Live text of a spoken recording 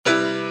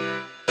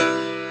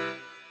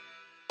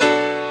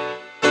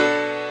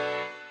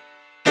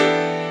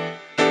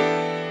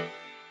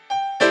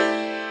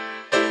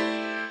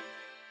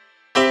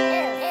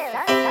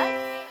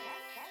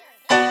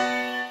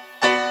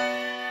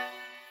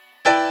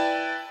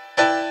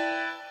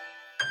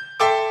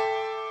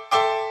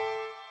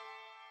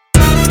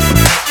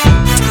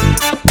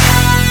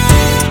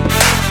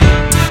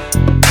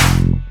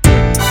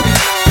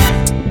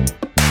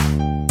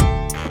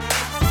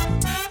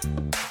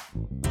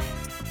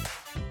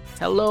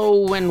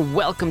Hello and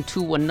welcome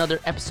to another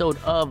episode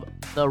of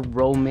the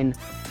Roman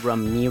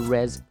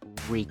Ramirez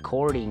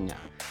recording.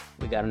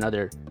 We got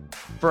another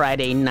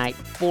Friday night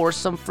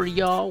foursome for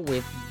y'all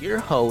with your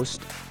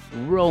host,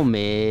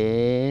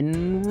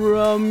 Roman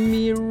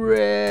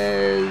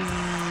Ramirez.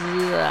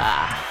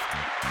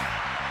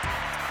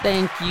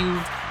 Thank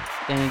you.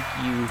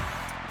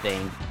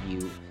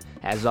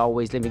 As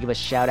always, let me give a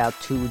shout out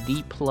to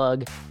the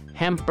plug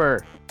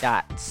hemper.co,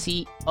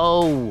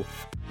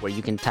 where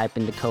you can type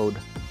in the code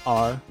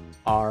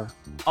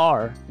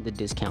RRR, the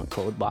discount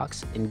code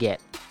box, and get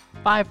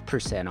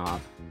 5%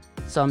 off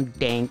some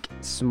dank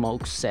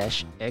smoke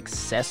sesh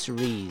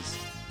accessories.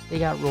 They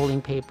got rolling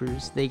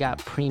papers, they got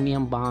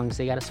premium bongs,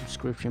 they got a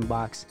subscription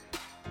box.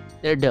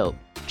 They're dope.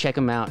 Check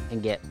them out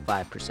and get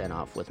 5%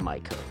 off with my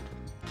code.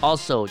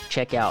 Also,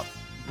 check out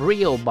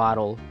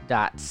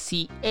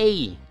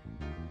briobottle.ca,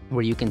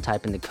 where you can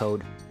type in the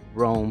code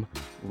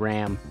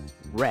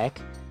ROMRAMREC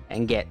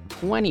and get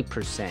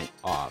 20%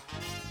 off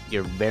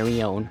your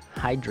very own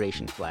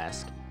hydration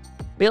flask.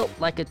 Built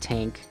like a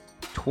tank,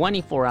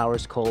 24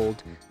 hours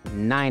cold,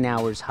 9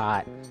 hours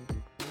hot,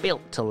 built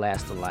to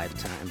last a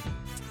lifetime.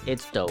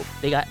 It's dope.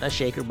 They got a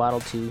shaker bottle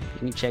too. You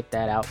can check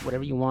that out,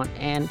 whatever you want,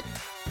 and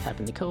type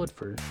in the code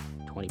for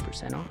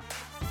 20%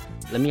 off.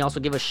 Let me also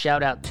give a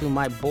shout out to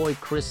my boy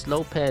Chris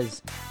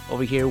Lopez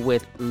over here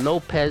with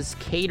Lopez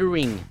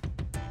Catering.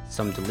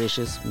 Some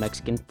delicious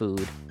Mexican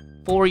food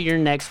for your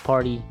next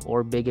party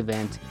or big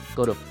event.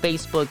 Go to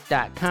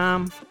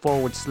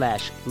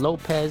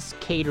facebook.com/Lopez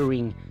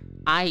Catering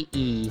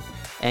IE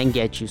and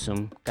get you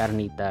some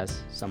carnitas,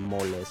 some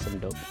moles, some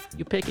dope.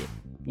 You pick it,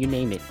 you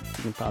name it,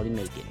 you can probably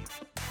make it.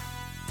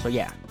 So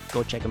yeah,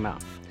 go check them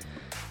out.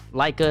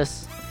 Like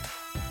us,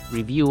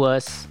 review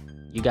us.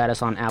 You got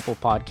us on Apple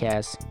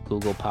Podcasts,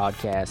 Google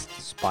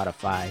Podcasts,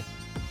 Spotify,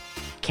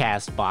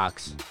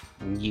 Castbox,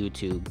 and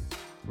YouTube.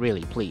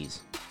 Really,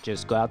 please,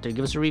 just go out there,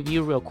 give us a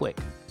review real quick.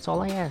 That's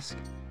all I ask.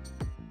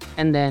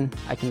 And then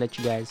I can let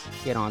you guys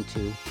get on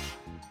to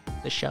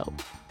the show.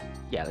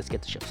 Yeah, let's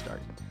get the show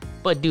started.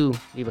 But do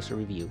leave us a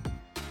review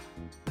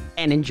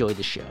and enjoy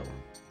the show.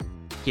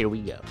 Here we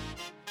go.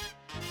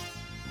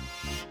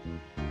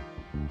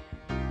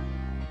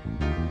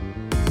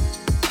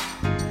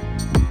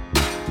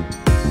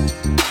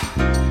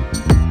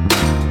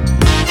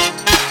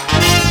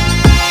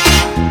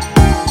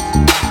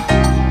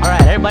 All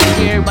right, everybody's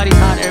here, everybody's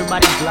hot,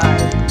 everybody's live.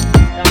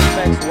 Sound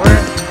effects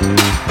work.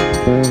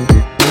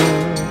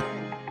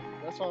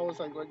 That's why I was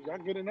like, y'all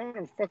get in there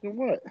and fucking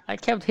what? I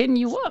kept hitting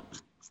you up.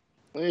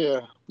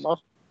 Yeah.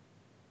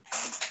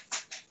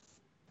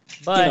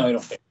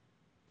 But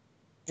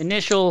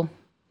initial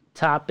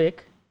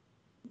topic,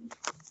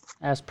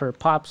 as per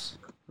Pop's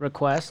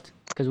request,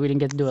 because we didn't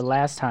get to do it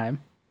last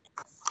time.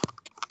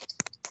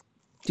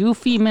 Do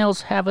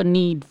females have a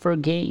need for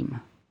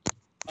game?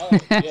 Oh,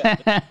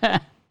 yeah.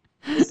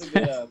 This is a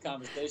good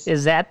conversation.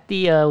 Is that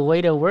the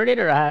way to word it,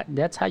 or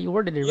that's how you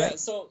worded it, Yeah, right?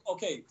 so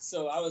I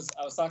was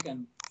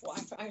talking. Well,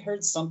 I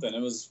heard something. I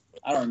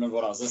don't remember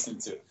what I was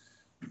listening to,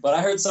 but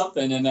I heard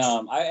something, and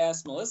I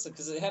asked Melissa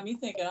because it had me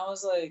thinking. I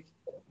was like,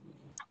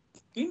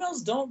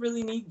 females don't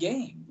really need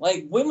game.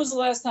 Like, when was the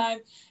last time?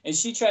 And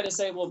she tried to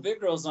say, well,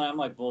 big girls don't. I'm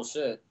like,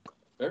 bullshit.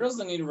 Big girls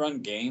don't need to run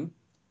game.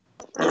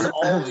 There's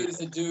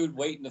always a dude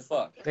waiting to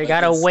fuck. They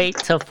gotta wait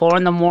till 4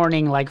 a.m,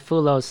 like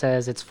Fulo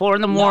says. It's 4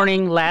 a.m,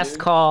 last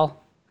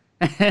call.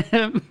 Look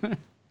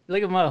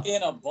at Mo.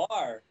 In a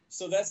bar.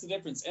 So that's the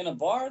difference. In a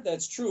bar,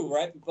 that's true,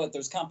 right? But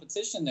there's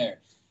competition there.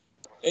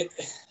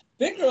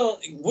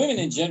 Women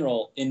in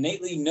general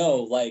innately know,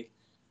 like,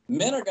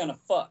 men are gonna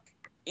fuck.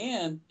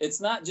 And it's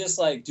not just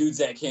like dudes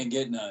that can't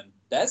get none.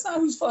 That's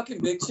not who's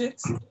fucking big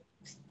chicks.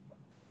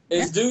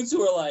 It's dudes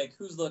who are like,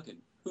 who's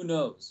looking? Who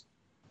knows?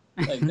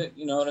 Like,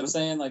 you know what I'm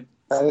saying? Like,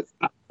 I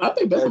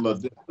think that's a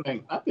little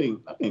different. I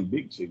think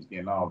big chicks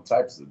getting all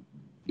types of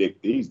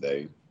dick these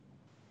days.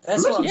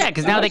 That's what yeah,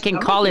 because now they can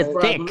call it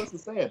thick.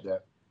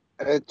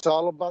 It's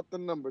all about the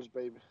numbers,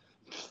 baby.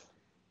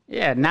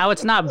 Yeah, now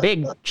it's not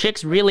big.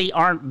 Chicks really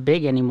aren't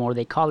big anymore.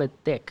 They call it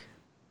thick.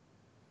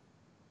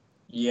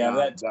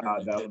 Yeah,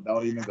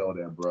 don't even go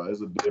there, bro.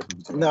 There's a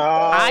difference. No,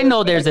 I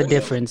know there's a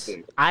difference.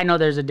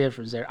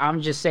 There.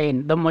 I'm just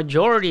saying the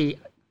majority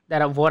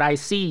of what I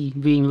see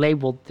being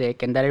labeled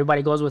thick and that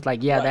everybody goes with,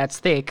 like, yeah, right, that's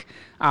thick.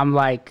 I'm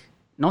like,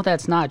 no,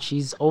 that's not.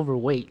 She's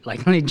overweight.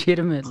 Like,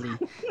 legitimately.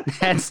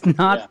 That's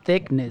not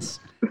thickness.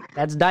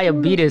 That's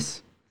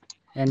diabetes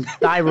and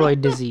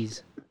thyroid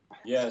disease.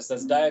 Yes,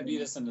 that's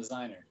diabetes and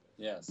designer.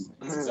 Yes,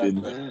 that's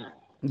exactly right.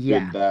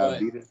 Yeah.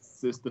 Diabetes,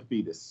 sister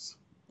fetus.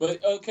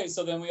 But, okay,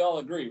 so then we all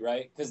agree,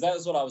 right? Because that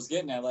was what I was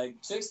getting at.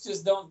 Like, chicks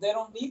just don't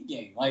need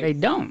game. Like, they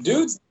don't.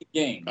 Dudes need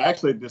game. I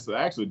actually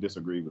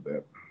disagree with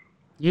that.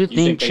 You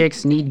think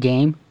chicks need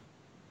game?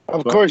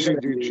 Of course you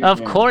do.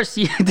 Of course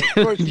you do.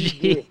 Of course you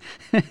do.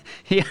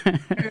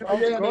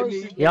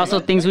 He also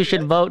thinks we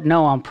should vote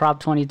no on Prop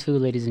 22,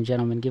 ladies and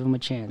gentlemen. Give him a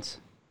chance.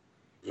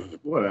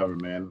 Whatever,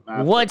 man.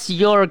 What's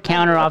your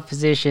counter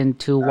opposition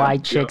to why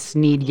Yep. chicks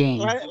need game?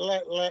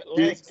 Let's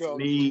Chicks go.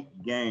 need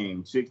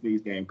game. Chicks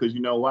need game. Because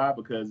you know why?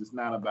 Because it's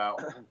not about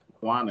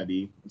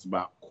quantity, it's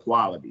about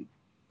quality.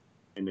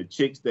 And the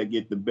chicks that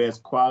get the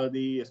best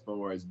quality as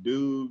far as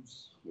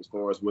dudes, as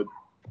far as what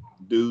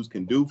dudes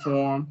can do for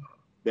them,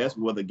 that's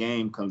where the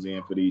game comes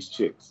in for these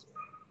chicks.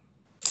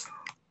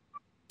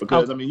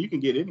 Because, I mean, you can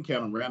get any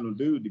kind of random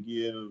dude to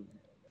give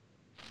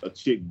a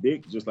chick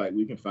dick, just like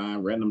we can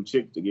find random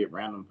chicks to get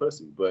random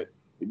pussy. But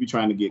if you're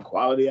trying to get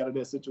quality out of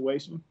that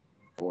situation,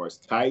 or as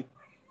tight,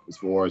 as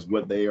far as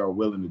what they are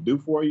willing to do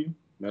for you,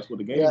 that's what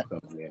the game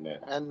comes in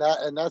at. And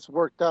that's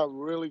worked out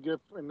really good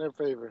in their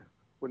favor.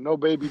 With no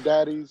baby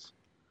daddies,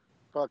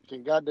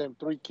 fucking goddamn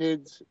 3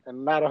 kids,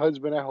 and not a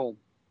husband at home.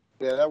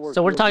 Yeah, that works.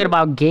 So we're talking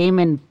about game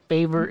in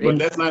favor. But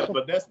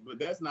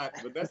that's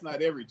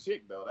not every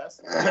chick though.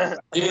 That's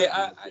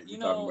you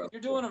know,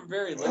 you're doing a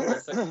very liberal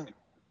thing.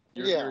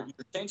 You're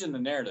changing the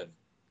narrative.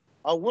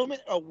 A woman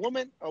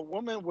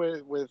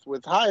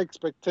with high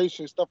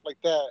expectations, stuff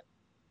like that,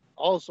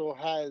 also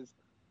has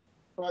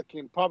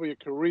fucking probably a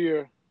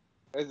career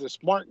as a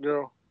smart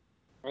girl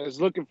and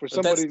is looking for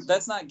somebody.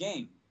 That's not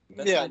game.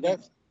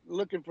 That's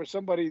looking for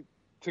somebody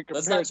to compare.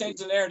 Let's not change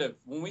the narrative.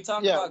 When we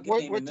talk about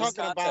game in this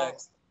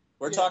context,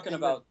 we're talking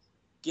about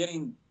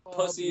getting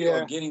pussy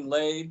or getting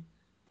laid.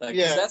 Like,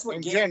 'cause that's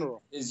what game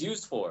is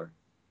used for.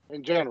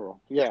 In general,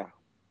 yeah.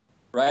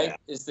 Right? Yeah.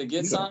 Is to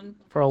get something.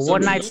 For a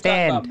one-night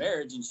stand. About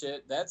marriage and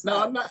shit. That's no,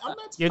 not. I'm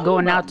not You're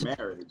going out to to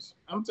marriage.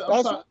 I'm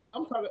talking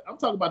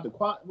about the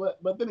quality.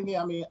 But then again,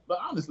 I mean, but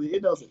honestly,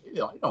 it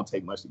don't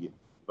take much to get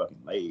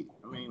fucking laid.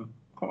 I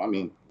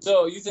mean.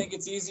 So you think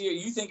it's easier?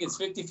 You think it's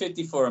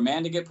 50-50 for a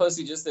man to get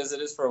pussy just as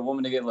it is for a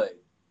woman to get laid?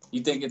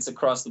 You think it's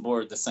across the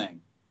board the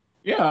same?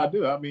 Yeah, I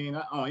do. I mean,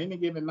 on any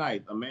given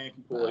night, a man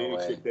can pull any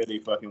chick that he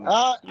fucking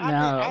wants.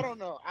 I don't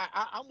know.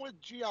 I'm with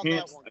G on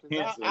that one.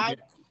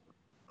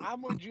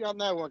 I'm with G on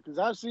that one because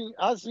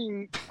I've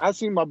seen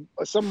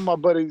some of my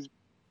buddies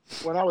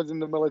when I was in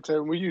the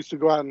military. We used to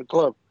go out in the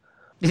club.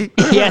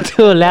 Yeah,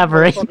 to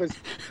elaborate.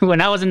 When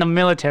I was in the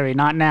military,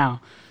 not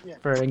now. Yeah.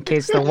 For in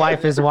case the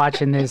wife is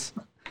watching this.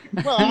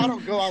 Well, I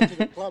don't go out to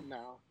the club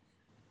now.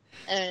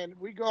 And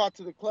we go out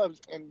to the clubs,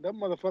 and them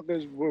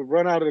motherfuckers will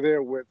run out of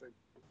there with a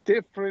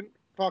different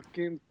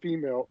fucking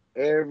female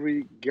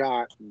every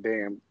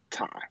goddamn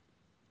time.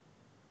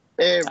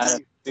 I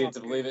don't see it to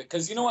believe it.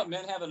 Because you know what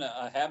men have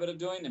a habit of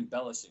doing?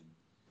 Embellishing.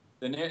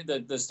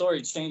 The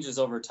story changes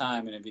over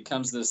time, and it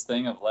becomes this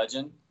thing of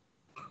legend.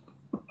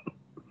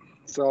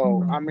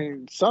 So, I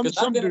mean, some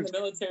I've been in dudes, the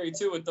military,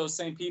 too, with those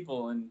same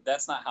people, and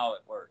that's not how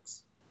it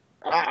works.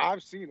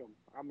 I've seen them.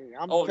 I mean,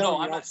 I'm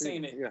not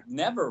saying it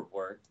never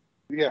worked.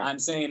 Yeah. I'm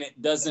saying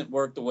it doesn't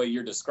work the way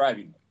you're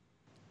describing it.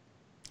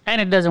 And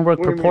it doesn't work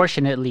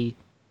proportionately.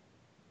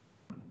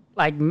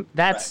 Like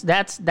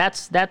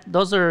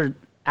those are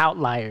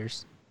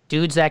outliers.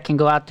 Dudes that can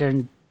go out there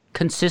and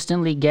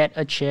consistently get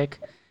a chick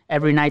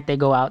every night they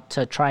go out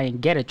to try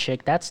and get a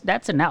chick.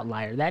 That's an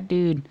outlier. That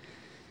dude,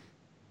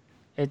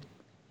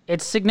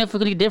 it's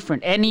significantly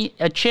different.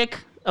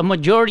 A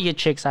majority of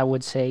chicks, I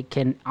would say,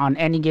 can on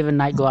any given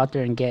night go out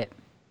there and get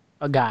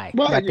a guy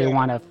that they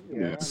want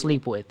to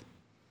sleep with.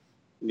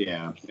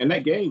 Yeah, and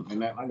that game,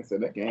 like I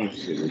said, that game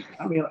shit.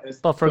 I mean,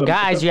 but for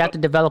guys, you have to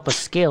develop a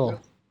skill.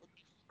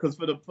 Because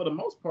for the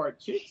most part,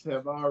 chicks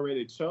have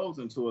already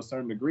chosen to a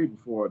certain degree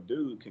before a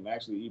dude can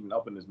actually even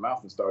open his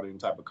mouth and start any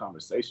type of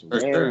conversation.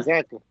 Yeah,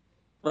 exactly.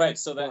 Right,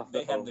 so that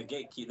they have the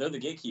gatekeeper. They're the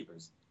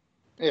gatekeepers.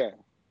 Yeah.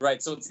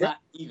 Right, so it's not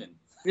even.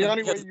 The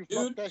only way you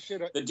fuck that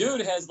shit up. The dude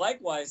has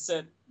likewise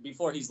said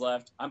before he's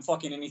left, "I'm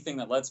fucking anything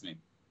that lets me."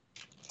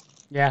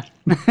 Yeah.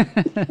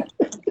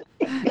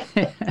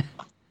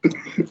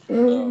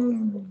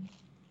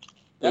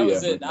 That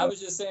was it. I was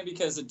just saying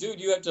because the dude,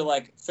 you have to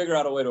like figure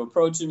out a way to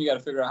approach him. You got to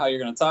figure out how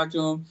you're going to talk to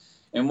him.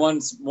 And one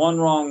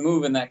wrong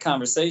move in that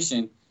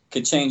conversation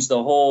could change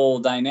the whole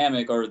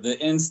dynamic or the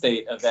end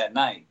state of that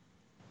night.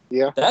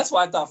 Yeah. That's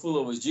why I thought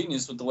Fulo was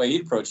genius with the way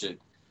he'd approach it.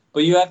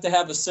 But you have to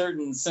have a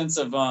certain sense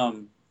of, how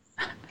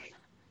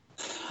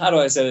do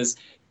I say this?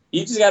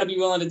 You just got to be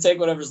willing to take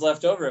whatever's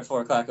left over at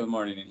 4 o'clock in the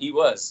morning. And he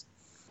was.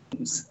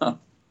 So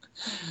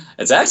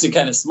it's actually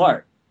kind of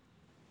smart.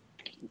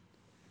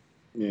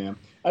 Yeah.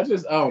 I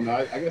don't know.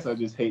 I guess I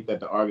just hate that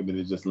the argument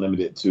is just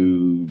limited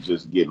to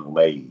just getting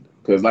laid.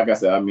 Because, like I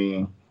said,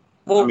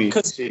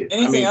 because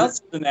anything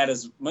else than that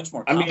is much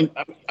more common.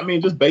 I mean,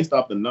 just based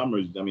off the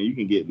numbers, I mean, you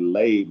can get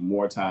laid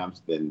more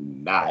times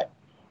than not,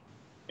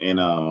 and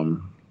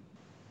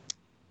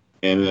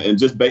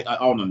just based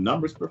on the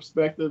numbers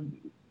perspective,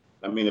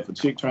 I mean, if a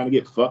chick trying to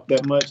get fucked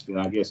that much, then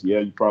I guess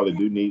you probably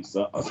do need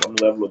some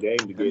level of game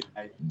to get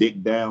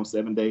dick down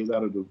 7 days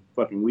out of the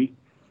fucking week.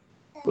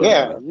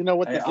 But, you know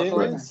what the game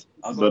is.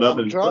 But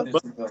other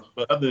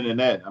than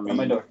that, I mean,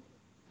 they don't.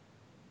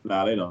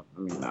 I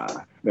mean,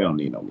 they don't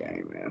need no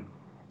game, man.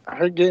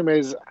 Her game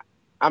is,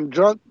 I'm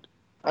drunk.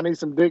 I need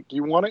some dick.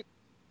 You want it?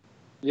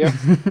 Yeah,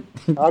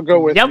 I'll go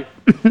with you.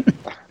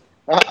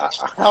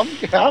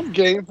 I'm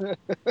game.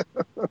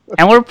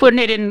 And we're putting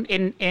it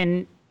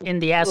in in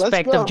the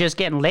aspect go. of just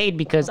getting laid,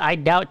 because I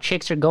doubt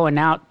chicks are going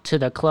out to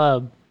the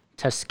club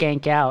to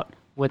skank out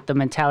with the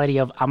mentality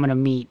of I'm gonna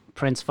meet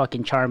Prince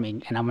fucking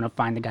Charming and I'm gonna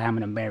find the guy I'm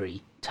gonna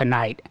marry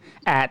tonight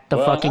at the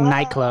fucking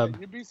nightclub.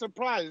 You'd be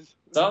surprised.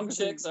 Some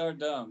chicks are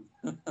dumb.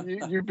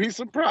 You'd be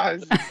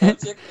surprised. Some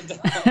chicks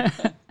are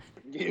dumb.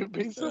 You'd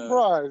be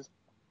surprised.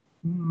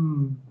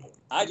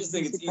 I just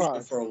think it's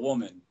easier for a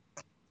woman.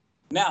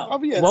 Now,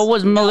 what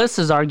was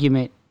Melissa's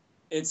argument?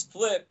 It's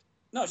flipped.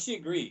 No, she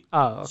agreed.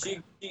 Oh,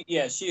 okay.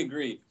 She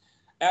agreed.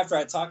 After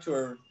I talked to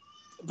her,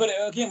 but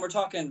again, we're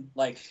talking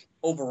like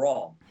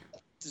overall.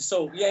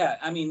 So yeah,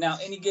 I mean, now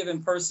any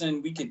given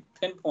person, we could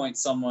pinpoint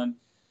someone,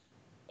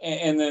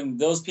 and then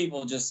those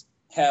people just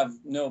have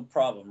no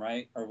problem,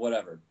 right, or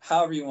whatever.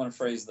 However you want to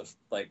phrase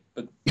but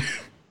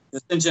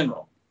just in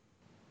general.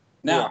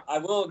 Now, I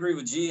will agree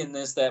with G in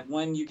this, that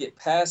when you get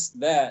past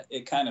that,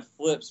 it kind of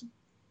flips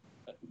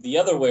the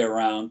other way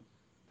around,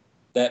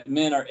 that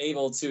men are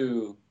able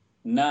to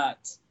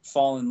not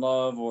fall in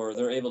love, or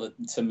they're able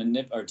to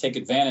manipulate or take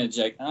advantage.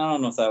 I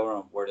don't know if that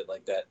were worded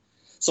like that.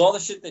 So all the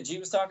shit that G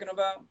was talking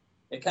about,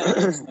 it kind of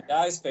works in the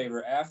guy's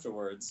favor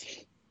afterwards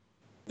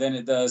than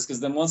it does, because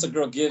then once a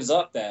girl gives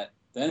up that,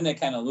 then they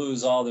kind of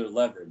lose all their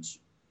leverage.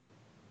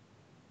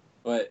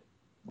 But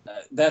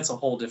that's a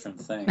whole different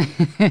thing.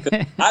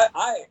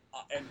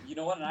 And you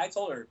know what? And I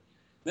told her,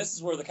 this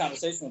is where the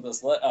conversation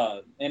with us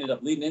ended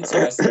up leading into.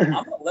 I said,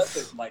 I'm gonna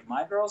let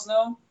my girls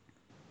know,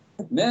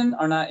 men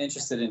are not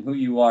interested in who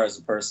you are as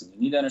a person. You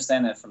need to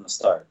understand that from the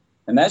start.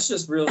 And that's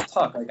just real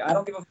talk. Like, I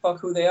don't give a fuck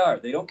who they are.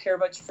 They don't care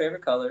about your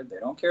favorite color. They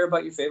don't care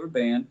about your favorite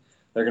band.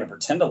 They're gonna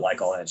pretend to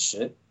like all that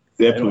shit.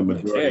 Definitely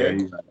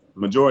majority.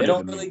 They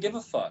don't really give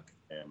a fuck.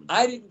 Yeah,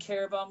 I didn't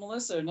care about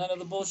Melissa or none of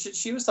the bullshit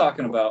she was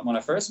talking about when I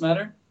first met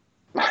her.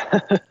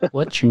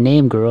 What's your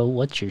name, girl?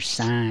 What's your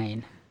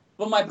sign?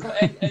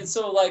 But and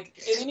so, like,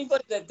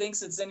 anybody that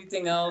thinks it's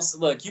anything else,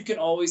 look, you can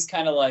always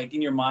kind of, like,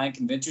 in your mind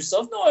convince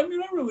yourself, no, I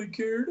mean, I really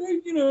cared. No,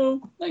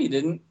 you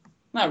didn't.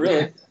 Not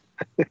really.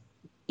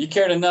 You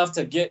cared enough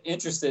to get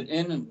interested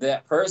in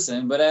that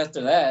person, but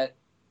after that,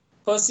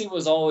 pussy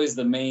was always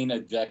the main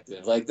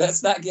objective. Like,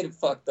 let's not get it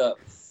fucked up.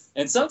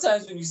 And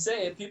sometimes when you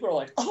say it, people are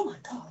like, oh, my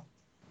God.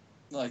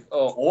 Like,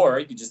 oh, or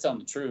you could just tell them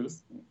the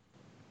truth.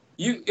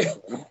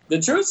 The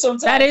truth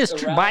sometimes. That is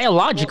true.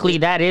 Biologically,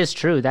 that is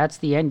true. That's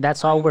the end.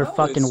 That's all we're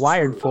fucking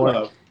wired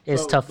for,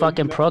 is to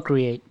fucking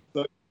procreate.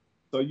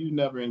 So you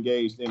never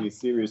engaged any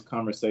serious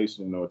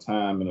conversation or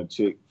time in a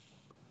chick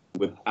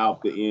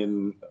without the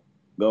end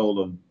goal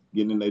of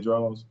getting in their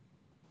drawers?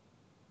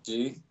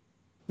 Gee,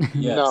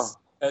 yes. No.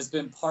 Has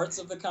been parts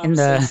of the In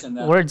conversation.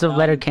 the words of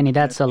Letterkenny,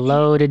 that's a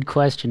loaded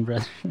question,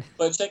 brother.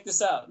 But check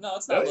this out. No,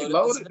 it's not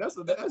loaded. That's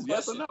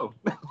yes or no.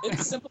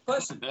 It's a simple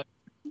question.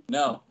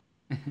 No.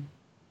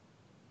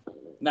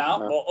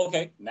 Now, well,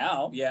 okay,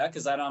 now, yeah,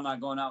 because I'm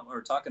not going out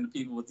or talking to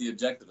people with the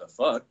objective of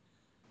fuck.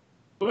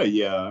 Well,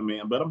 yeah, I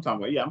mean, but I'm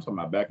talking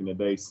about back in the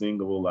day,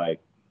 single.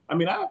 Like, I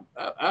mean,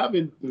 I've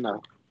been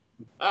no.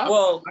 If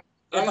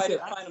I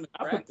didn't find them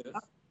attractive.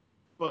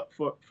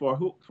 For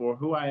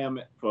who I am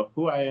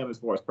as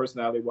far as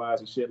personality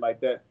wise and shit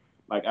like that,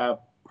 like I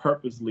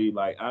purposely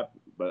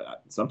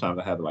but sometimes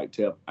I have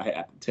to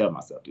tell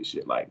myself this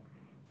shit, like,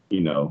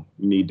 you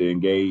need to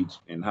engage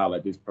and holler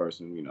at this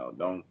person,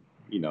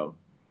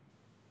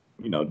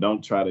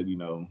 don't try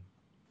to,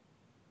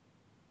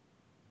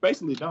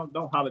 basically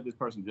don't holler at this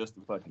person just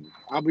to fucking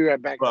I'll be right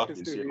back fuck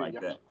and shit like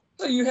that.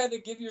 So you had to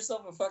give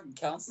yourself a fucking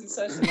counseling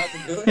session not to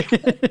do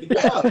it?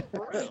 Yeah,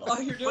 for real.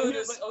 All you're doing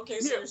is, so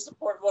you're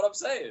supporting what I'm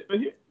saying.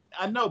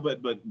 I know, but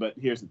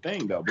here's the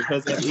thing, though,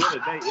 because at the end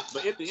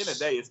of the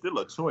day, it's still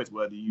a choice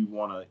whether you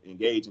want to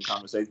engage in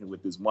conversation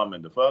with this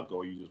woman to fuck,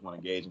 or you just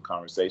want to engage in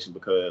conversation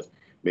because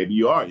maybe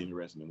you are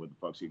interested in what the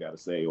fuck she got to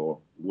say, or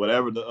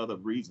whatever the other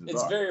reasons are.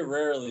 It's very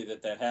rarely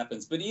that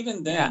happens, but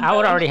even then... Yeah, I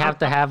would already have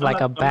to have like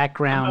a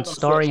background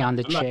story on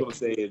the chick. I'm not going to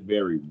say it's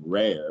very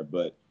rare,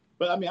 but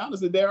I mean,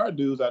 honestly, there are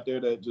dudes out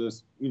there that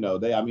just,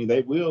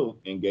 they will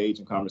engage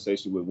in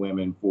conversation with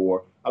women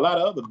for a lot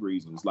of other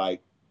reasons,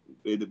 like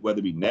whether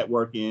it be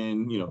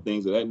networking,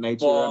 things of that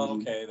nature. Well,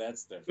 okay,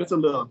 that's different. It's a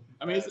little.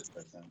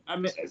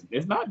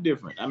 It's not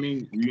different. I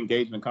mean, you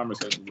engage in a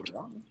conversation with a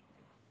woman.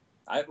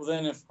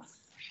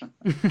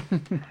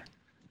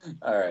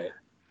 All right.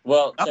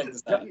 Well, check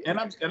this out.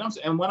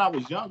 And when I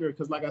was younger,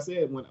 because like I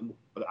said, when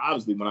I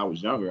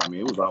was younger, I mean,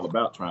 it was all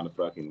about trying to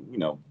fucking,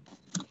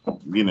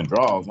 get in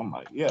draws. I'm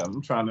like, yeah,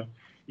 I'm trying to,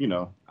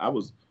 I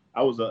was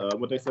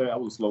what they say, I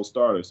was a slow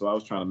starter, so I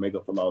was trying to make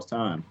up for lost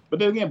time. But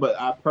then again,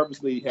 I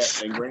purposely had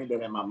ingrained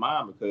that in my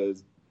mind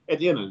because at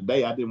the end of the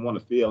day, I didn't want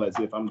to feel as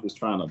if I'm just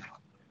trying to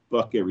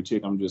fuck every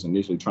chick I'm just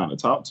initially trying to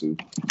talk to.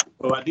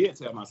 So I did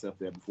tell myself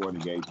that before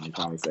engaging in the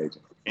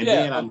conversation. And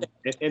then I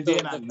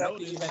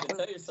noticed you had to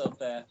tell yourself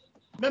that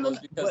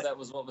because that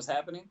was what was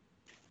happening.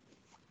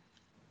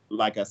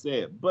 Like I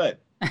said, but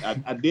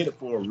I did it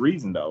for a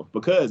reason though,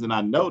 and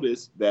I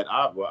noticed that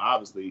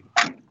obviously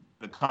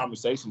the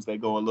conversations, they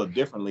go a little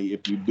differently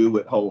if you do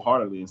it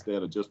wholeheartedly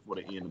instead of just for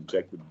the end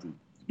objective to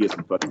get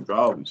some fucking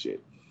draws and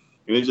shit.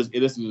 And it is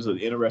just an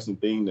interesting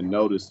thing to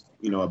notice,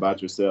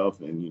 about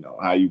yourself and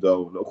how you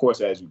go. Of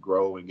course, as you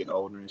grow and get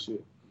older and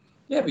shit.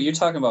 Yeah, but you're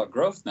talking about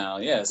growth now.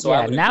 Yeah, so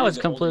yeah, now it's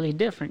completely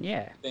different.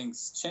 Yeah,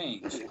 things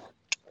change,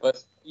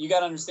 but you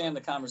got to understand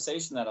the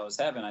conversation that I was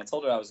having. I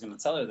told her I was going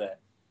to tell her that,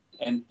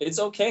 and it's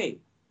okay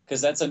because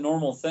that's a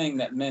normal thing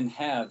that men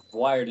have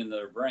wired into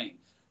their brain.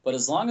 But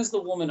as long as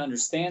the woman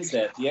understands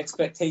that, the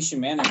expectation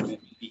management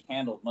can be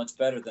handled much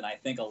better than I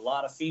think a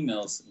lot of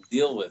females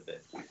deal with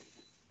it.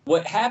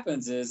 What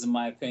happens is, in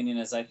my opinion,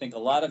 is I think a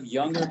lot of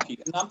younger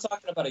people, and I'm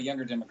talking about a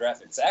younger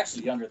demographic, it's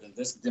actually younger than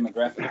this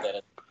demographic that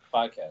is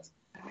podcast,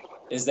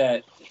 is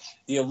that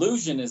the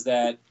illusion is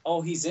that,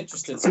 oh, he's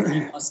interested, so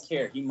he must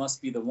care. He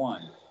must be the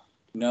one.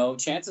 No,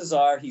 chances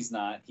are he's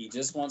not. He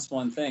just wants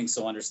one thing,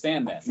 so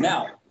understand that.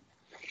 Now,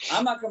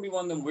 I'm not going to be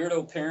one of them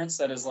weirdo parents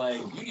that is like,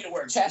 you need to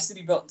wear a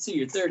chastity belt until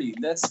you're 30.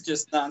 That's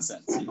just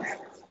nonsense.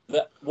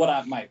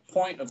 My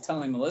point of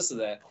telling Melissa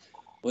that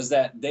was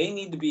that they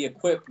need to be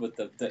equipped with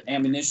the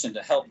ammunition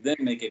to help them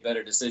make a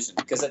better decision.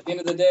 Because at the end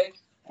of the day,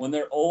 when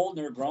they're old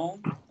and they're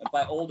grown, and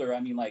by older, I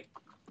mean like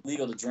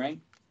legal to drink,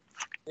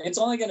 it's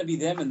only going to be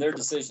them and their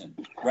decision,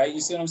 right?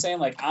 You see what I'm saying?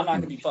 Like, I'm not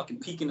going to be fucking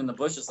peeking in the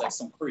bushes like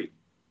some creep.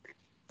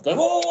 Like,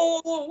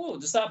 whoa,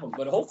 just stop them.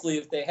 But hopefully,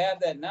 if they have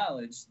that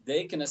knowledge,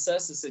 they can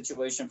assess the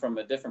situation from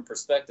a different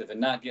perspective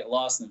and not get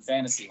lost in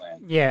fantasy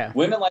land. Yeah.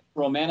 Women like to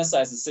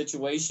romanticize the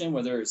situation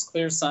where there's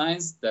clear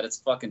signs that it's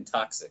fucking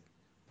toxic.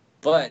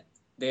 But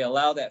they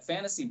allow that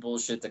fantasy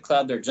bullshit to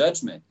cloud their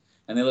judgment.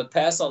 And they look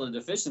past all the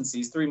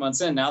deficiencies 3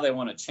 months in. Now they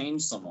want to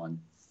change someone.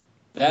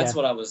 That's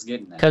what I was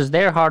getting at. Because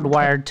they're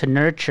hardwired to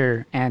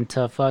nurture and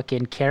to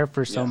fucking care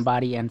for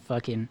somebody and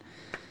fucking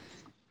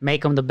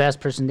make them the best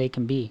person they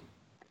can be.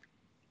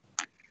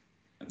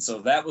 And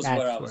so that was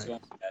what I was going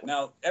at.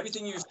 Now,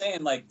 everything you're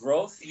saying, like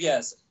growth,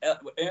 yes.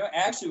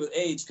 Actually, with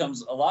age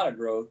comes a lot of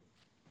growth.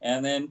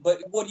 And then,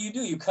 but what do?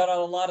 You cut out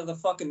a lot of the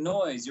fucking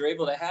noise. You're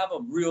able to have a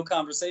real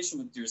conversation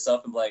with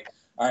yourself and be like,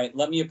 all right,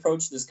 let me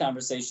approach this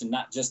conversation,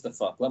 not just the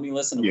fuck. Let me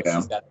listen to what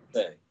she's got to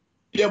say.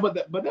 Yeah, but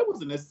that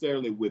wasn't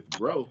necessarily with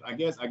growth. I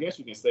guess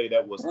you can say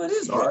that was the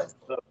start.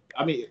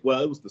 I mean, it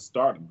was the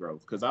start of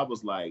growth because I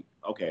was like,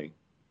 okay,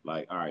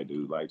 like, all right,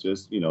 dude, like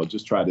just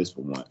try this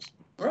for once.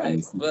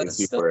 Right, and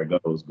see where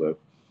it goes, but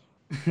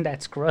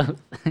that's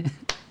growth.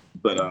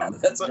 But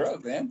that's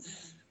growth, man.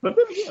 But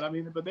then again, I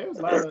mean, but there's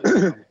a lot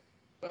of.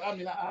 I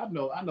mean, I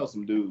know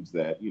some dudes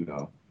that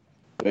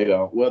they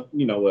don't. Well,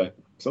 you know what?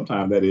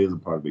 Sometimes that is a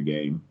part of the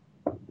game.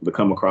 To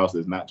come across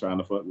as not trying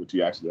to fuck, which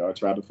you actually are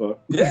trying to fuck.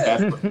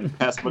 Yeah,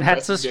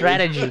 that's a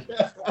strategy.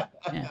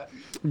 Yeah.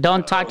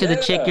 Don't talk to the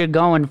chick you're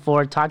going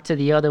for. Talk to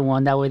the other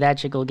one. That way, that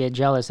chick will get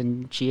jealous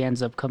and she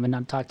ends up coming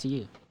and talk to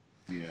you.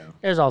 Yeah,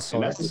 there's all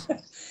sorts.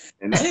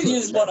 And you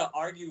just want to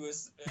argue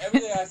with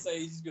everything I say.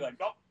 You just be like,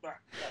 no.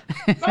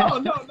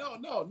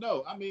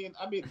 I mean,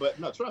 but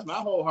no, trust me,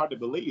 I wholeheartedly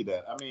believe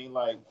that. I mean,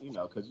 like,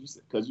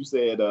 because you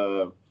said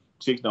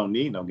chicks don't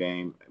need no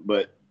game,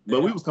 but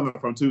we was coming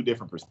from two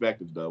different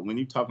perspectives though. When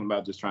you talking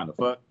about just trying to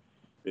fuck,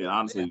 then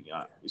honestly,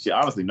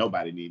 honestly,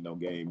 nobody need no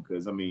game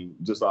because I mean,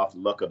 just off the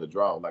luck of the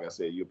draw, like I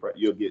said,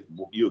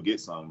 you'll get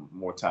some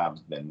more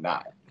times than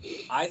not.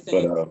 I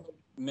think.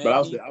 Men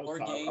need more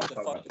game to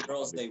fuck the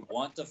girls they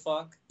want to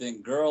fuck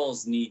than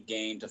girls need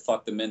game to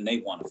fuck the men they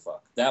want to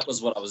fuck. That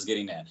was what I was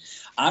getting at.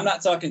 I'm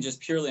not talking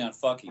just purely on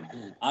fucking.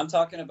 I'm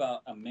talking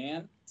about a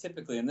man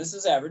typically, and this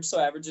is average, so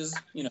averages,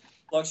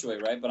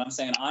 fluctuate, right? But I'm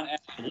saying on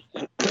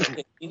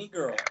average, any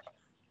girl,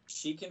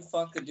 she can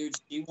fuck the dude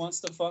she wants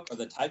to fuck or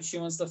the type she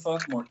wants to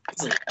fuck more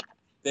easily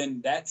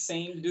than that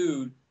same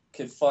dude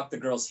could fuck the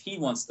girls he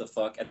wants to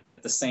fuck at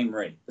the same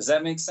rate. Does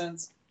that make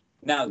sense?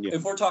 Now,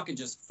 if we're talking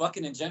just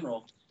fucking in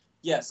general,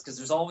 yes, because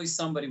there's always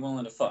somebody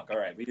willing to fuck. All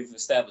right, we've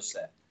established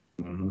that.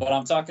 Mm-hmm. But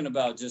I'm talking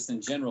about just in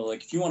general,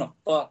 like if you want to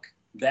fuck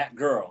that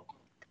girl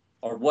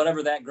or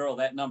whatever that girl,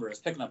 that number is,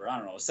 pick a number, I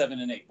don't know, 7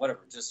 and 8,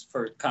 whatever, just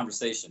for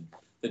conversation.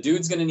 The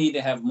dude's going to need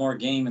to have more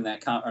game in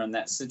that or in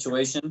that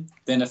situation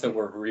than if it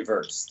were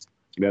reversed.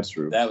 That's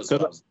true. That was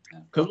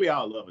because we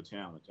all love a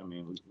challenge. I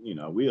mean,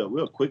 we're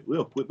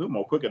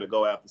more quicker to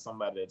go after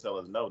somebody that tell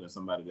us no than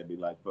somebody that be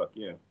like, fuck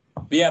yeah.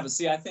 But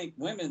see, I think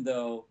women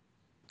though.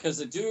 Because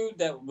a dude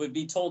that would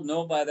be told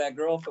no by that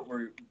girl, if it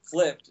were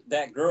flipped,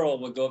 that girl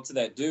would go up to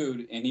that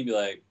dude and he'd be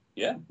like,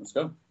 yeah, let's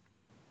go.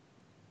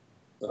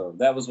 So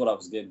that was what I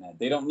was getting at.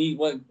 They don't need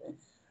what.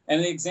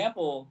 And the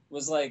example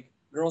was like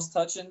girls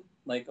touching,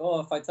 like, oh,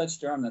 if I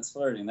touched your arm, that's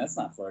flirting. That's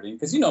not flirting.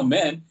 Because,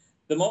 men,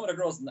 the moment a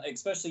girl's,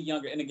 especially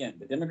younger, and again,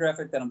 the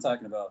demographic that I'm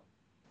talking about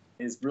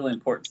is really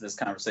important to this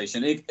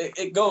conversation.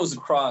 It goes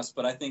across,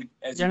 but I think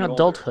as you're in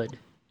adulthood.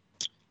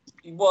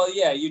 Well,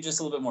 yeah, you're just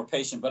a little bit more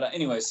patient. But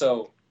anyway,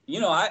 so.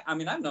 I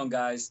mean, I've known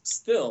guys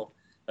still,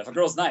 if a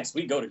girl's nice,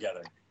 we go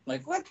together.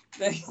 Like, what?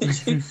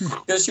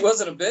 Because she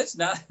wasn't a bitch,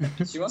 not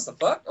she wants to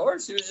fuck, or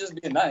she was just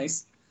being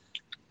nice.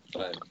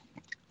 But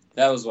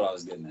that was what I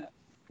was getting at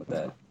with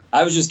that.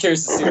 I was just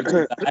curious to see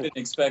what I didn't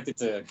expect it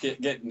to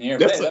get near.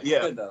 That's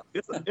good, though.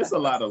 It's a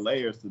lot of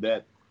layers to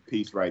that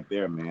piece right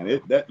there, man.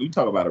 That you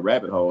talk about a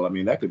rabbit hole. I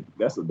mean,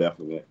 that's a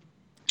definite.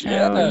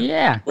 Hell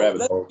yeah. Well, Rabbit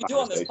that's hole what we do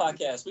on this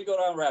conversation. podcast. We go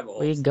down rabbit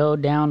holes. We go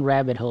down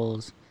rabbit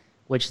holes,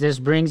 which this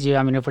brings you.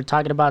 I mean, if we're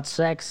talking about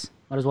sex,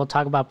 might as well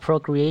talk about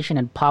procreation.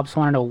 And Pops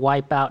wanted to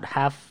wipe out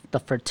half the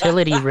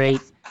fertility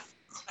rate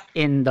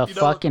in the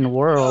fucking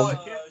world.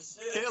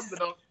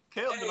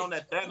 Kale's been on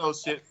that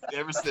Thanos shit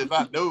ever since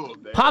I knew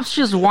him, man. Pops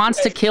just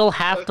wants to kill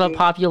half the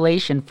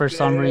population for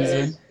some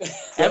reason.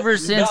 Ever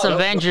since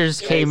Avengers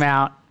came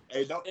out.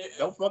 Hey,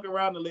 don't fuck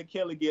around and let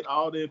Kelly get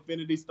all the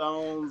Infinity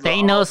Stones.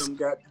 Thanos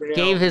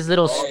gave his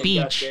little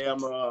speech.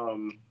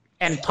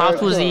 And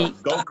Pops was the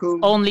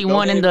only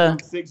one in the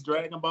 6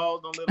 Dragon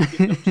Balls. Don't let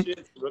him get them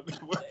shit.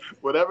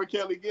 Whatever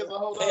Kelly gets,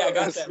 hold on. Hey, I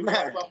got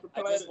that.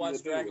 I just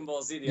watched Dragon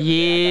Ball Z the other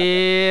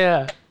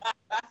yeah. day.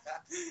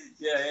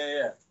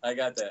 Yeah. I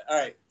got that. All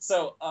right.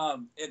 So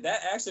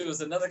that actually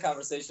was another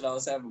conversation I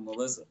was having with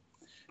Melissa.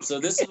 So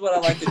this is what I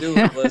like to do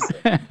with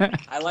Melissa.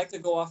 I like to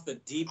go off the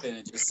deep end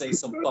and just say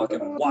some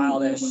fucking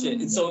wild ass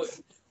shit. And so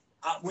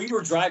we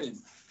were driving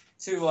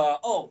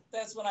to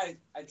that's when I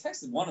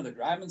texted one of the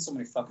groups. I'm in so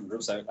many fucking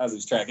groups I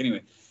lose track.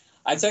 Anyway,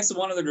 I texted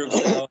one of the groups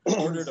and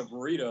I ordered a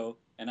burrito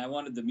and I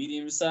wanted the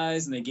medium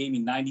size and they gave me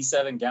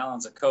 97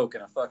 gallons of Coke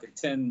and a fucking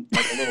tin,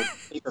 like a little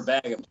paper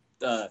bag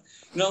of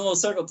little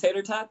circle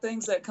tater tot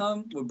things that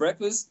come with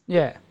breakfast.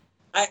 Yeah.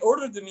 I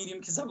ordered the medium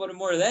because I wanted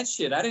more of that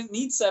shit. I didn't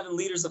need 7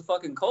 liters of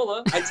fucking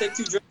cola. I take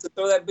 2 drinks and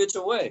throw that bitch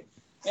away.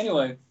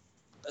 Anyway,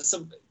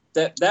 so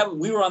that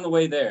we were on the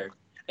way there.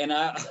 And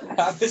I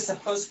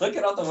was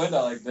looking out the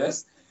window like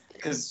this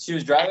because she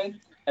was driving.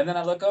 And then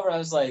I look over. I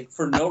was like,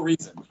 for no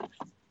reason.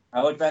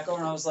 I looked back over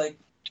and I was like,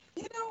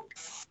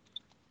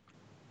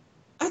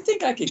 I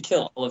think I could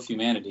kill all of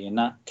humanity and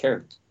not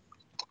care.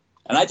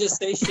 And I just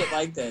say shit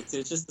like that.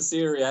 It's just to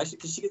see her reaction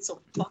because she gets so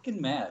fucking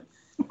mad.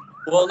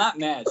 Well, not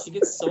mad. She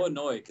gets so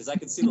annoyed because I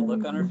can see the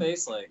look on her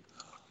face like,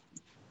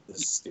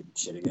 this stupid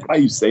shit again. Why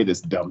you say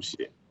this dumb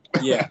shit?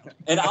 Yeah.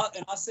 And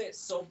I'll say it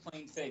so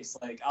plain face.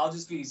 Like, I'll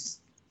just be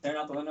staring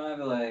out the window and I'll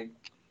be like,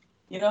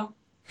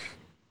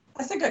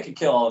 I think I could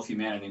kill all of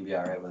humanity and be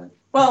all right with it.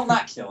 Well,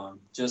 not kill him.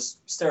 Just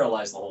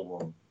sterilize the whole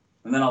world.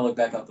 And then I'll look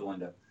back out the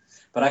window.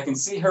 But I can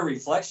see her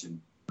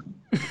reflection.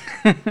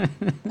 I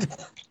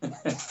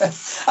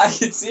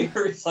can see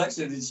her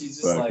reflection and she's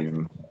just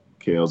fucking like...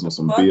 Kills on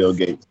some Bill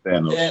Gates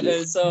Thanos shit.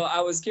 And so I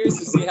was curious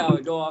to see how it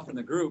would go off in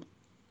the group.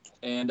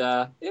 And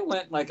it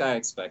went like I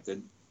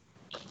expected.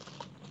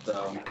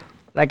 So...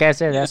 Like I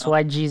said, that's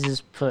why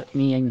Jesus put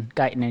me and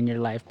Guyton in your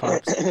life,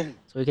 Pops, so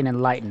we can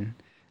enlighten.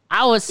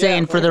 I was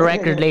saying, for the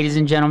record, ladies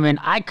and gentlemen,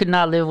 I could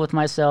not live with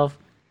myself.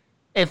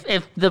 If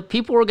the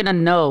people were gonna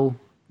know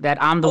that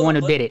I'm the one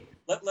who did it.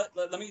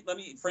 Let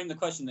me frame the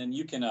question, then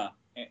you can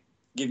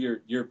give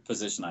your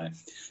position on it.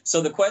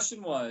 So the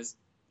question was,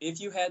 if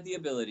you had the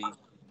ability,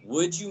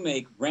 would you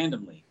make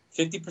randomly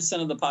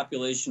 50% of the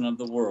population of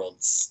the world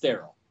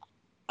sterile?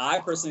 I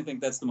personally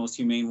think that's the most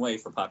humane way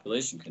for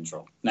population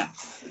control. Now,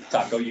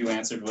 Taco, you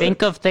answered.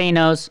 Think of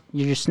Thanos.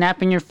 You're just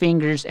snapping your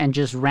fingers and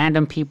just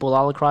random people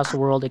all across the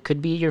world. It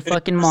could be your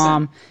fucking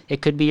mom.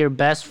 It could be your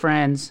best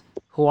friends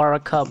who are a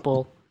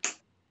couple.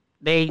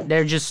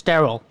 They're just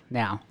sterile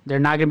now. They're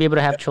not going to be able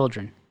to have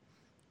children.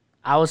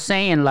 I was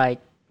saying,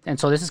 and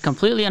so this is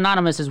completely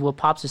anonymous is what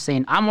Pops is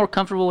saying. I'm more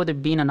comfortable with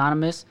it being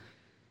anonymous.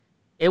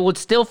 It would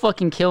still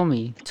fucking kill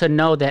me to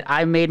know that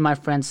I made my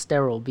friends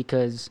sterile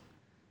because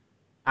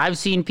I've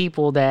seen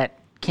people that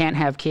can't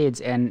have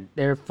kids and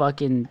they're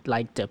fucking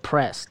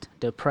depressed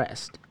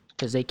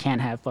because they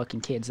can't have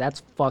fucking kids.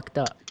 That's fucked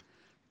up.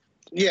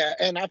 Yeah,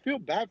 and I feel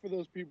bad for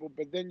those people,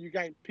 but then you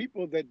got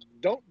people that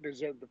don't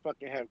deserve to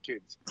fucking have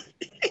kids.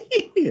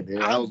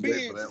 I'm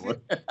being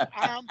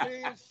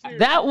serious.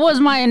 That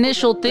was my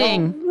initial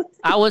thing.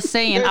 I was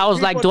saying, I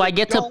was like, do I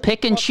get to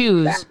pick and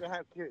choose?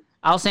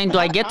 I was saying, do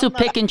I get to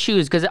pick and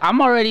choose? Because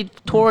I'm already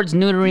towards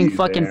neutering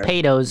fucking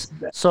pedos.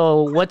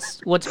 So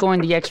what's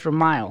going the extra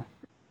mile?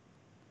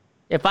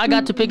 If I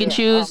got to pick and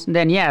choose,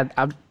 then yeah,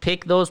 I'd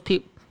pick those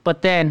people.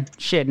 But then,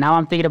 shit, now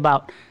I'm thinking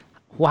about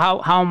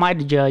how am I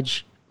to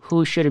judge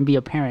who shouldn't be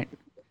a parent?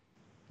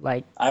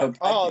 That's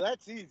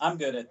easy. I'm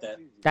good at that.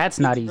 That's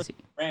not easy.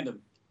 Random.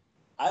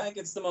 I think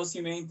it's the most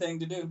humane thing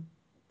to do.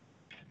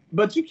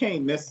 But you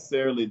can't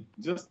necessarily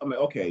just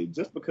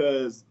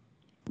because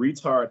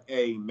retard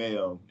A,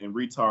 male, and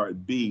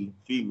retard B,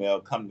 female,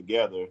 come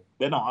together,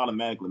 that don't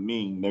automatically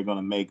mean they're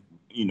gonna make,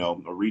 a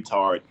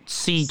retard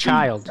C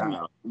child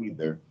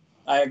either.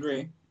 I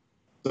agree.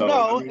 So,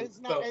 no, it's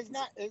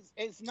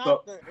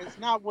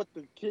not what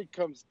the kid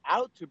comes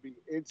out to be.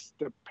 It's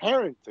the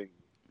parenting.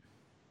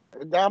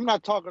 I'm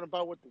not talking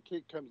about what the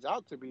kid comes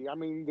out to be. I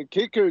mean, the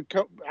kid could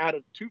come out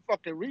of 2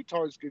 fucking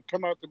retards could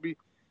come out to be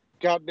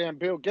goddamn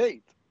Bill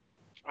Gates.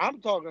 I'm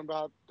talking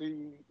about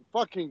the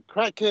fucking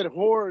crackhead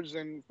whores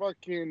and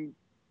fucking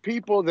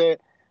people that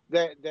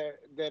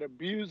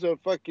abuse of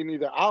fucking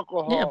either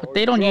alcohol. Yeah, but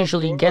they don't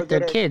usually get their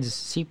kids.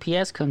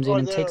 CPS comes in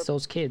and takes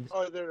those kids.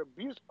 Or they're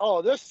abused.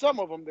 Oh, there's some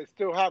of them that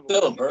still have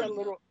them.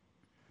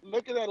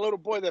 Look at that little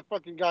boy that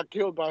fucking got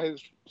killed by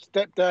his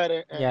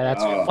stepdad. Yeah,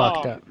 that's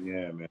fucked up.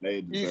 Yeah,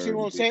 man. You see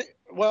what I'm saying?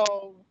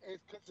 Well,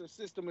 it's because the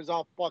system is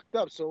all fucked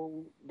up.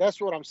 So that's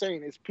what I'm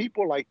saying. It's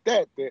people like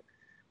that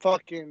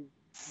fucking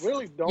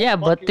really don't. Yeah,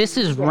 but this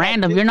is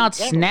random. You're not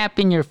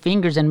snapping your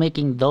fingers and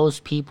making those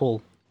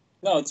people.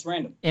 No, it's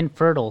random.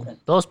 Infertile.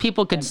 Those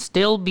people could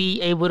still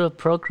be able to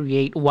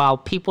procreate, while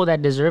people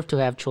that deserve to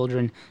have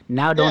children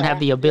now don't have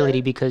the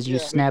ability because you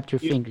snapped your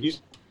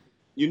fingers.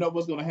 You know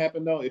what's going to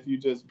happen though if you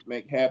just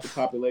make half the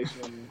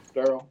population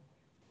sterile?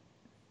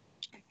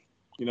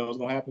 You know what's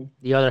going to happen?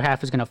 The other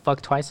half is going to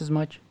fuck twice as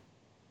much.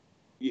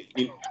 You're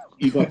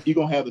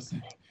gonna have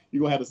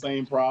the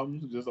same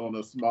problems, just on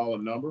a smaller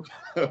number.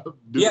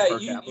 Yeah,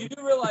 you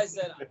do realize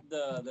that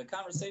the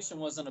conversation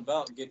wasn't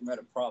about getting rid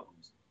of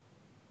problems,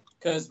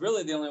 because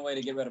really the only way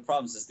to get rid of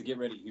problems is to get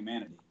rid of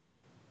humanity.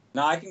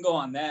 Now I can go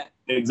on that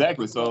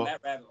exactly. So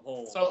that rabbit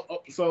hole.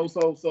 So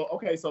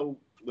okay. So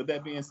with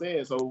that being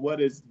said, so what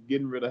is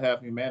getting rid of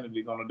half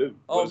humanity going to do?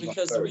 Oh,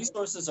 because the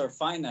resources are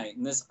finite,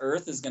 and this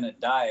Earth is going to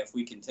die if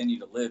we continue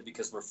to live,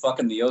 because we're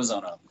fucking the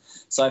ozone up.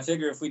 So I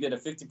figure if we did a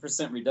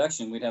 50%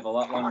 reduction, we'd have a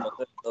lot longer to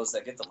live for those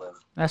that get to live.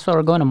 That's why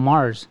we're going to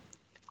Mars.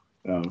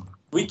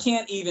 We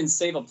can't even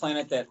save a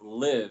planet that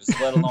lives,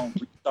 let alone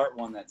restart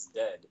one that's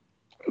dead.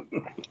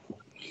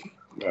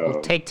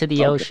 We'll take to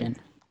the ocean.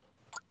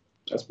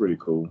 That's pretty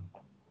cool.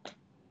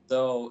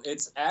 So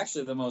it's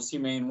actually the most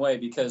humane way,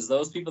 because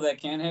those people that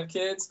can't have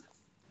kids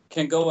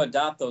can go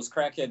adopt those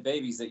crackhead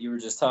babies that you were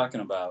just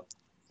talking about.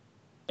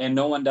 And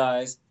no one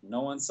dies.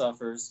 No one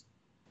suffers.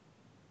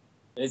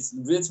 It's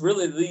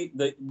really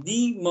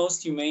the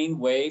most humane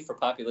way for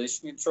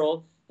population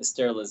control is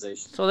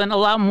sterilization. So then a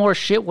lot more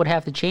shit would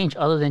have to change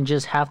other than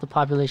just half the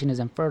population is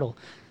infertile.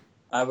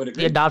 I would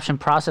agree. The adoption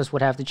process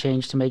would have to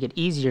change to make it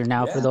easier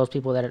now for those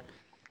people that are...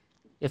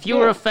 If you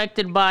were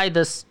affected by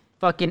this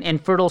fucking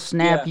infertile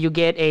snap, you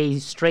get a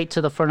straight to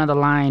the front of the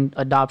line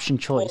adoption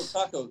choice.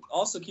 Well, Taco,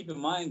 also keep in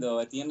mind, though,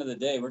 at the end of the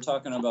day, we're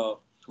talking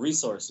about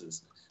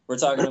resources. We're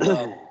talking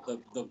about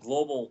the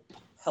global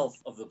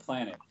health of the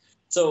planet.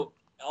 So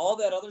all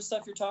that other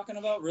stuff you're talking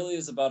about really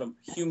is about a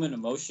human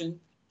emotion.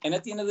 And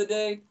at the end of the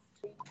day,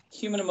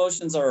 human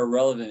emotions are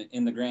irrelevant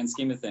in the grand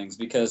scheme of things,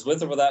 because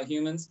with or without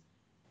humans,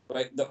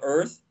 right, the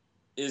Earth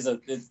is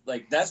it's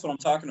like, that's what I'm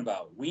talking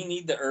about. We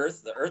need the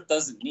Earth. The Earth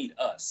doesn't need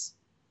us.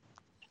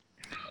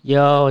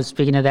 Yo,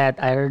 speaking of that,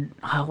 I heard...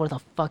 Oh, where the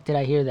fuck did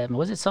I hear that?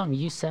 Was it something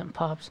you sent,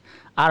 Pops?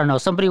 I don't know.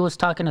 Somebody was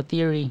talking a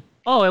theory.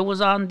 Oh, it was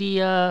on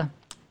the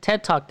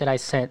TED Talk that I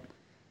sent.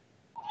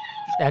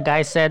 That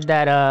guy said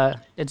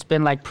that it's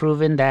been, like,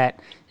 proven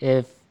that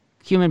if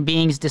human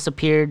beings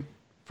disappeared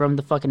from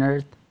the fucking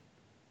Earth,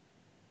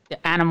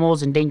 the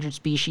animals, endangered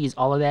species,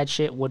 all of that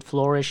shit would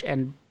flourish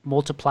and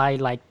multiply,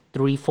 like,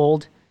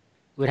 threefold.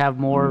 We'd have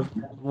more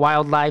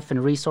wildlife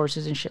and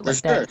resources and shit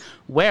like that.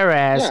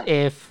 Whereas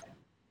if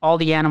all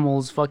the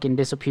animals fucking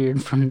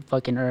disappeared from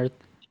fucking Earth,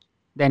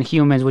 then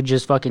humans would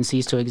just fucking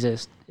cease to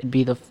exist. It'd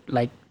be the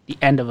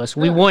end of us.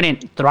 We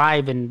wouldn't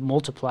thrive and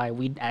multiply.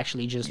 We'd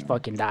actually just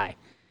fucking die.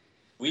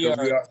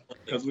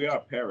 Because we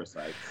are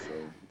parasites. So.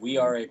 We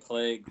are a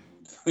plague.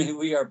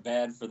 We are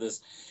bad for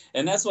this.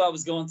 And that's why I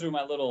was going through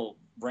my little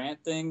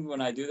rant thing when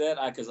I do that.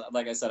 Because,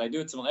 like I said, I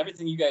do it to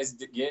everything you guys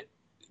get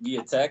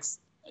via text.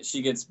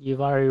 She gets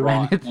You've already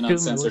raw ran it and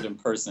uncensored in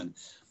person.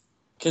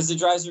 Because it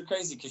drives her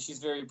crazy, because she's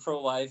very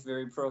pro-life,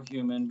 very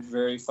pro-human,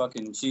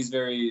 she's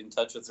very in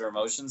touch with her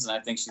emotions, and I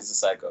think she's a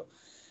psycho.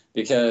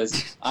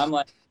 Because I'm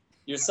like,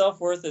 your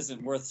self-worth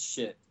isn't worth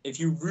shit. If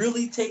you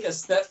really take a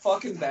step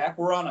fucking back,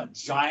 we're on a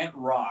giant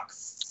rock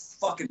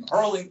fucking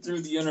hurling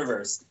through the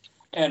universe.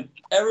 And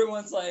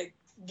everyone's like,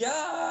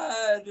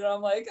 God! And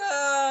I'm like,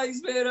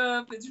 he's made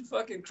up, it's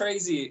fucking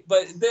crazy.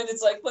 But then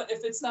it's like, but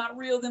if it's not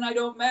real, then I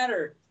don't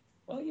matter.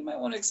 Well, you might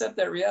want to accept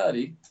that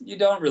reality. You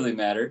don't really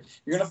matter.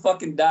 You're going to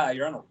fucking die.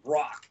 You're on a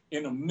rock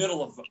in the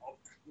middle of,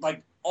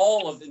 like,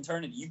 all of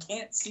eternity. You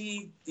can't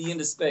see the end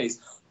of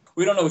space.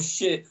 We don't know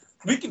shit.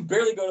 We can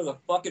barely go to the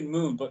fucking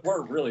moon, but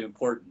we're really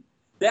important.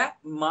 That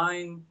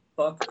mind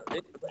fuck.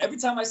 Every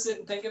time I sit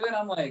and think of it,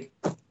 I'm like,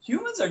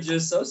 humans are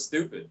just so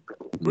stupid.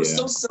 We're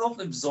so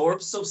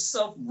self-absorbed, so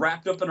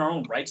self-wrapped up in our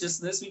own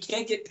righteousness. We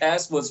can't get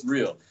past what's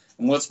real.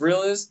 And what's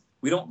real is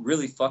we don't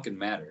really fucking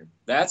matter.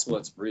 That's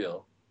what's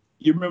real.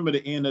 You remember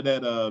the end of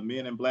that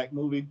Men in Black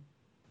movie?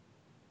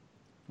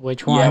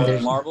 Which one? Yeah, the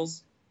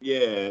marbles? Yeah,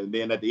 and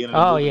then at the end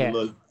of the movie, the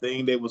little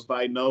thing they was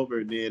fighting over,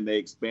 and then they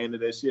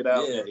expanded that shit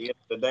out. At the end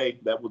of the day,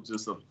 that was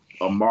just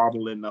a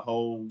marble in the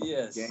whole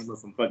game with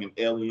some fucking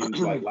aliens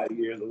like light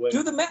years away.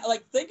 Do the math,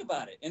 like, think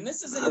about it. And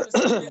this isn't even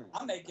something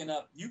I'm making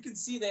up. You can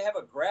see they have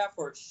a graph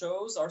where it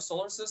shows our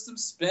solar system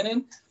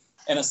spinning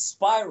in a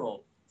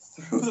spiral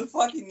through the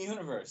fucking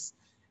universe.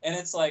 And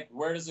it's like,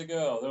 where does it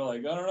go? They're like,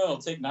 I don't know. It'll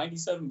take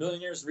 97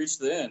 billion years to reach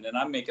the end. And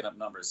I'm making up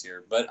numbers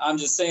here. But I'm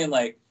just saying,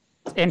 like,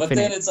 but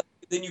then it's like,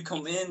 then you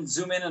come in,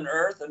 zoom in on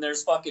Earth, and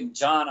there's fucking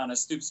John on a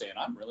stoop saying,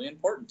 I'm really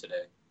important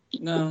today.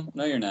 No,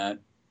 you're not.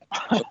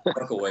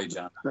 Walk away,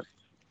 John.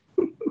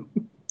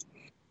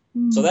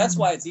 So that's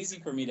why it's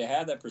easy for me to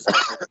have that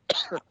perspective.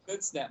 I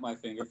could snap my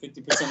finger. 50%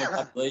 of the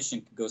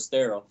population could go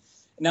sterile.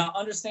 Now,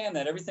 understand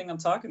that everything I'm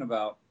talking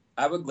about,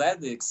 I would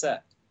gladly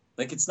accept.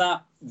 Like, it's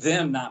not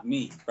them, not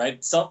me,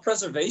 right?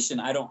 Self-preservation,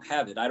 I don't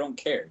have it. I don't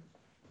care.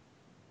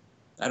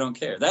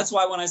 That's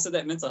why when I said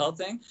that mental health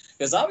thing,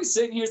 because I was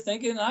sitting here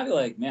thinking, I'd be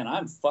like, man,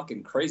 I'm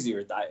fucking crazy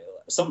or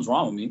something's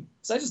wrong with me.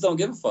 Because I just don't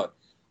give a fuck.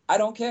 I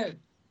don't care.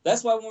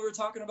 That's why when we were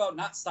talking about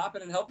not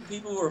stopping and helping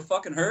people who are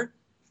fucking hurt,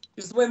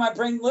 because the way my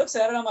brain looks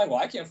at it, I'm like, well,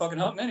 I can't fucking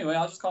help them anyway.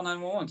 I'll just call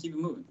 911 and keep it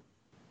moving.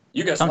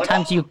 You guys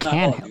Sometimes you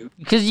can help.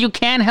 Because you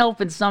can help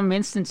in some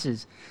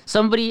instances.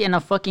 Somebody in a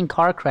fucking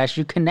car crash,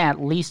 you can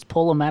at least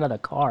pull them out of the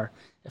car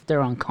if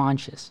they're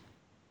unconscious.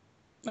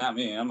 Not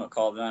me. I'm going to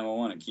call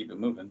 911 and keep it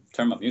moving.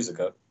 Turn my music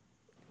up.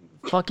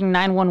 Fucking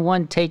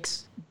 911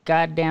 takes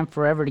goddamn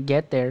forever to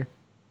get there.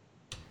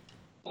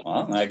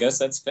 Well, I guess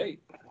that's fate.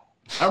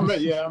 I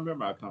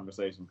remember our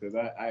conversation because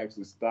I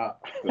actually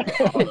stopped.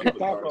 It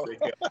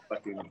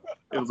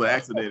was an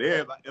accident.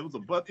 It was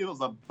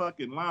a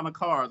fucking line of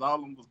cars. All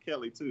of them was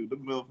Kelly too. The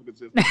motherfuckers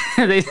just.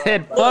 They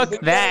said, "Fuck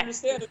that." I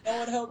understand if no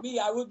one helped me,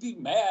 I would be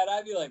mad.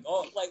 I'd be like,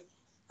 "Oh, like,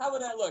 how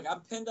would that look? I'm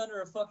pinned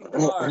under a fucking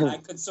car. And I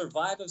could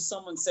survive if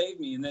someone saved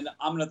me, and then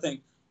I'm gonna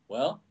think,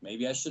 well,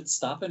 maybe I should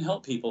stop and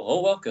help people.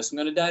 Oh well, guess I'm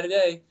gonna die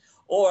today."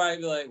 Or I'd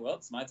be like, "Well,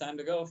 it's my time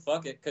to go.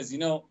 Fuck it," because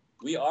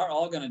we are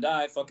all gonna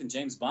die. Fucking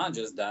James Bond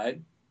just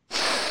died.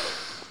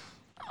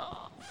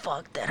 Oh,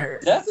 fuck, that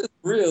hurt. Death is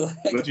real.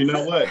 But you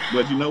know what?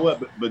 But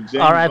James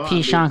R.I.P.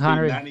 Bond Sean lived to be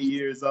Connery. 90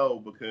 years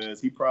old because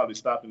he probably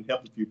stopped and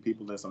helped a few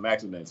people in some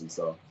accidents and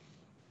so.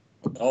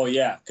 Oh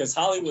yeah, because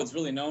Hollywood's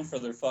really known for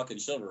their fucking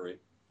chivalry.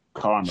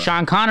 Karma.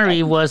 Sean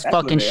Connery was That's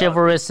what fucking they are.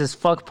 chivalrous as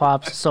fuck,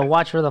 pops. So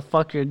watch where the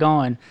fuck you're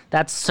going.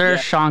 That's Sir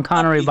Sean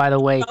Connery, by the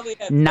way, Probably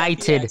had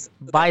knighted access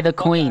to by the fuck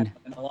Queen.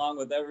 island, along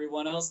with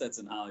everyone else that's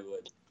in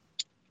Hollywood.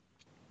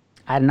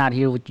 I did not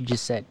hear what you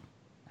just said.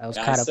 I was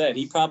I caught up. said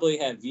he probably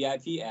had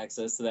VIP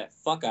access to that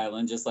fuck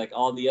island, just like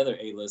all the other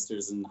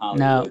A-listers in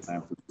Hollywood.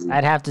 No,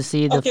 I'd have to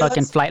see the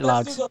fucking flight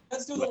logs.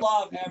 Let's do the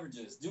law of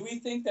averages. Do we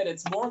think that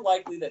it's more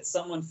likely that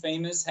someone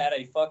famous had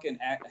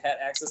had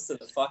access to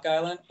the fuck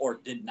island or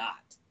did not?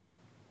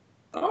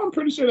 I'm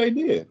pretty sure they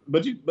did,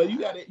 but you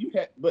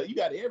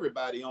got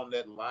everybody on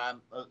that line,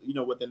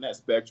 within that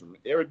spectrum.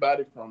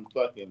 Everybody from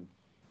fucking,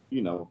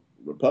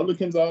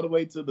 Republicans all the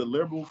way to the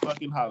liberal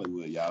fucking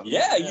Hollywood, y'all.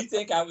 Yeah, you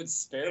think I would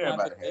spare my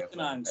Everybody position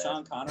had on that.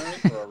 Sean Connery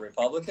for a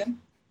Republican?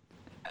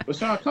 But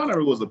Sean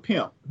Connery was a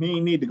pimp. He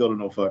didn't need to go to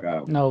no fuck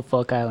island. No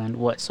fuck island The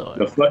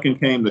whatsoever. fucking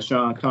came to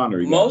Sean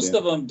Connery. Most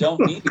of them don't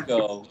need to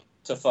go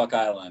to fuck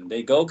island.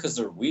 They go because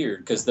they're weird,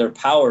 because their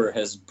power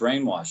has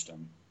brainwashed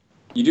them.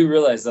 You do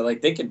realize that,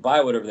 like, they can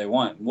buy whatever they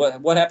want.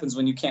 What happens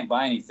when you can't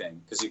buy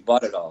anything because you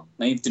bought it all?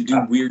 Now you have to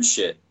do weird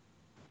shit.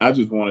 I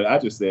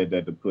just said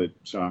that to put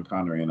Sean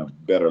Connery in a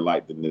better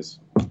light than this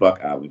fuck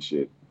island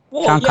shit.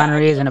 Well, Sean yeah,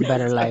 Connery is in a okay.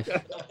 better life.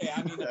 Okay,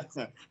 I mean, it's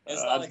not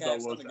like I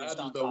have something against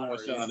Sean don't want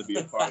Connery. Sean to be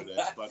a part of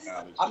that fuck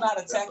island. I'm not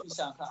attacking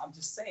Sean Connery. I'm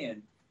just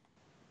saying,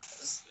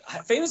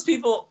 famous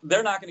people,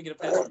 they're not going to get a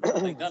pass.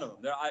 Like, none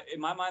of them. In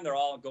my mind, they're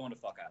all going to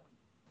fuck island.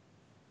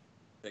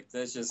 Like,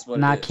 that's just what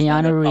Not it is. And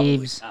Keanu they're probably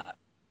Reeves. not.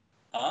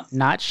 Huh?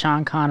 Not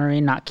Sean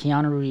Connery, not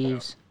Keanu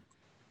Reeves.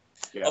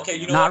 Yeah. Okay,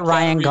 you know Not what?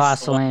 Ryan Keanu Reeves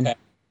is the one Gosling. pass.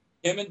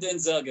 Him and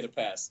Denzel get a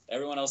pass.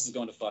 Everyone else is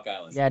going to fuck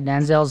island. Yeah,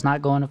 Denzel's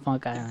not going to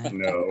fuck island.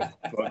 No,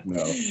 fuck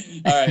no.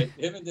 All right,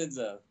 him and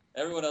Denzel.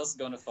 Everyone else is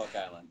going to fuck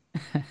island.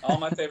 All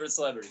my favorite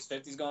celebrities.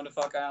 50's going to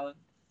fuck island.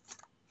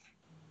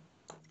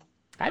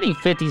 I think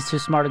 50's too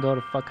smart to go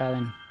to fuck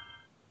island.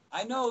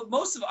 I know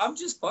I'm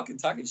just fucking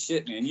talking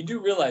shit, man. You do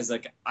realize,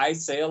 like, I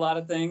say a lot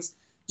of things.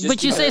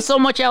 But you say so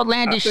much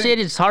outlandish I think- shit,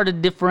 it's hard to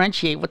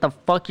differentiate what the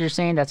fuck you're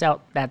saying. That's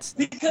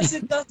Because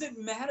it doesn't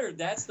matter.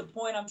 That's the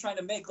point I'm trying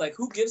to make. Like,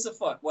 who gives a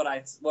fuck what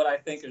I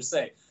think or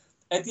say?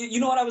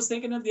 You know what I was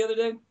thinking of the other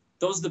day?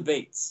 Those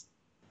debates.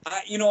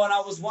 And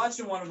I was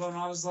watching one of them, and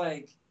I was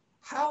like,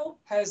 how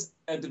has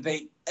a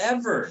debate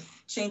ever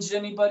changed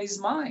anybody's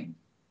mind?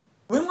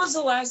 When was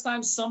the last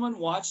time someone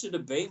watched a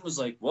debate and was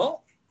like,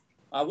 well,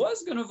 I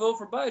was going to vote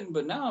for Biden,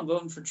 but now I'm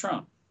voting for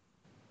Trump?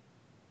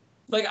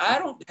 Like,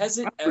 has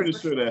it I'm pretty ever...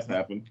 sure that's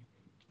happened.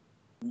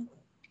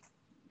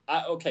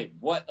 Okay,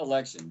 what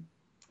election?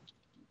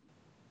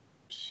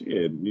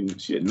 Shit,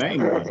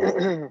 name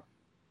one.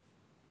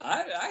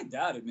 I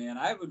doubt it, man.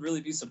 I would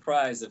really be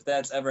surprised if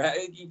that's ever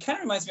happened. It kind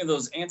of reminds me of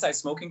those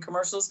anti-smoking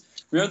commercials.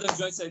 Remember those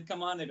joints that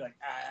come on? They'd be like,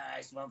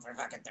 I smoked for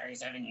fucking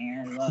 37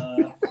 years.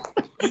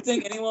 You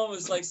think anyone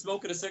was like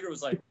smoking a cigarette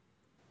was like,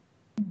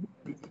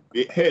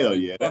 Hell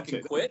yeah.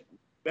 fucking quit?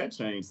 That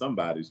changed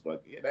somebody's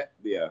fucking.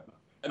 Yeah.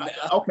 And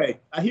Okay,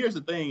 here's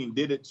the thing.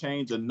 Did it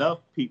change enough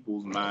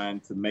people's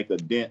mind to make a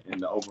dent in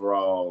the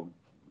overall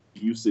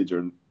usage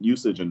or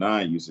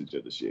non-usage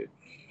of the shit?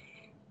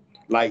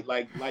 Like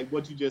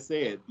what you just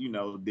said,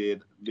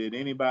 did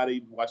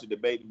anybody watch a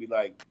debate and be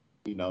like,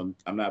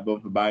 I'm not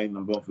voting for Biden,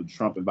 I'm voting for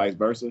Trump and vice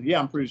versa? Yeah,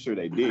 I'm pretty sure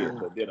they did.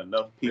 But did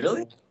enough people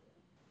Really?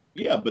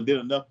 Yeah, but did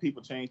enough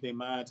people change their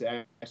mind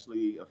to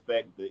actually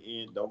affect the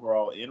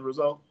overall end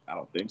result? I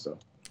don't think so.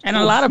 and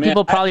a lot of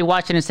people probably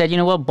watched it and said, you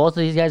know what, both of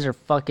these guys are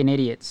fucking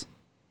idiots.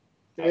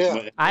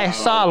 Yeah. I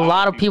saw a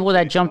lot of people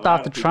that jumped a lot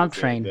off the of people Trump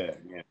said train. that,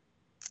 yeah.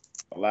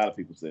 A lot of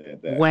people said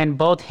that. When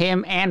both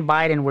him and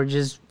Biden were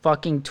just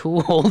fucking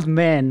two old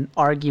men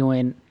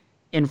arguing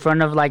in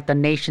front of like the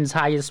nation's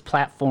highest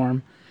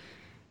platform.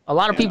 A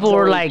lot of people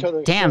were like,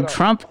 damn,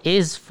 Trump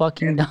is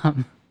fucking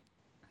dumb.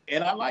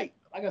 And I like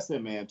I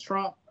said, man,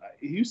 Trump,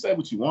 you say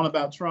what you want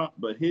about Trump,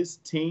 but his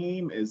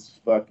team is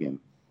fucking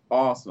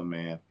awesome,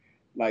 man.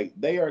 Like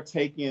they are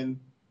taking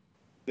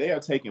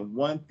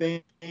one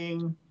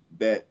thing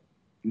that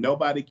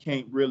nobody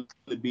can't really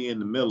be in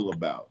the middle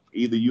about.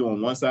 Either you on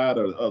one side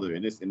or the other.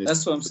 And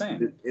that's what I'm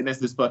saying. And that's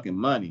this fucking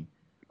money.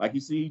 Like you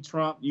see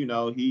Trump,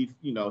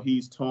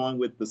 he's toying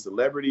with the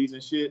celebrities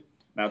and shit.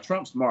 Now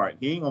Trump's smart.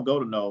 He ain't gonna go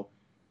to no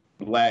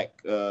black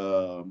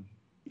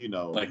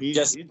like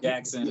Jesse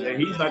Jackson.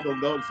 He's not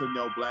gonna go to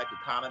no black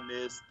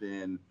economists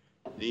and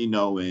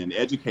and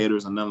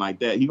educators and nothing like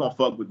that. He gonna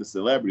fuck with the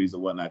celebrities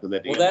or whatnot.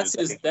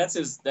 Because that's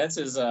his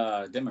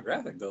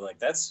demographic though. Like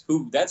that's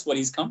what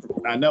he's comfortable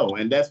with. I know,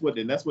 and that's what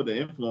the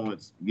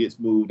influence gets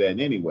moved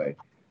at anyway.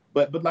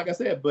 But like I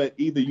said, but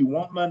either you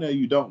want money or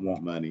you don't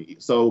want money.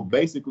 So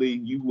basically,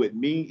 you with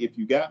me, if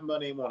you got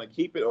money and want to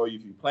keep it, or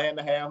if you plan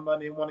to have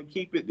money and want to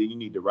keep it, then you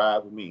need to ride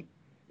with me.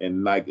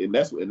 And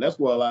that's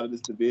where a lot of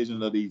this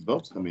division of these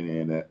votes coming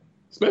in at.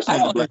 Especially I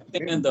don't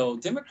understand though.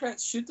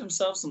 Democrats shoot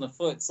themselves in the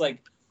foot. It's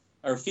like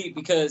our feet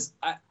because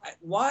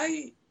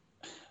why?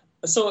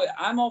 So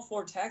I'm all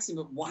for taxing,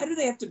 but why do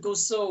they have to go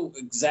so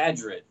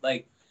exaggerate?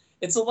 Like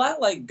it's a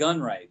lot like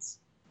gun rights.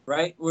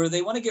 Right, where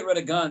they want to get rid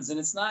of guns, and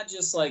it's not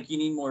just like you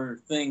need more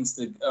things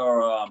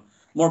or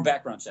more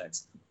background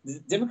checks. The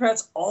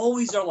Democrats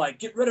always are like,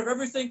 get rid of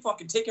everything,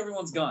 fucking take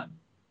everyone's gun.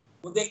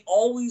 Well, they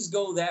always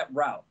go that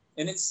route,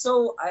 and it's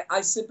so.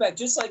 I sit back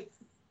just like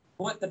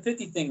what the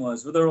 50 thing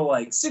was, where they were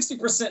like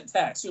 60%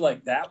 tax. You're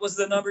like, that was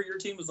the number your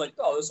team was like,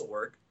 oh, this will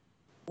work.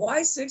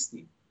 Why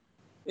 60?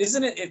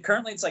 Isn't it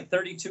currently it's like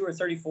 32 or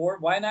 34?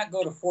 Why not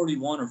go to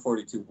 41 or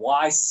 42?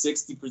 Why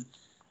 60%?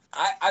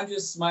 I'm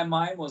just my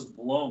mind was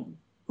blown.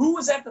 Who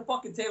was at the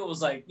fucking table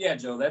was like, yeah,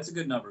 Joe, that's a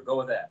good number. Go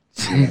with that.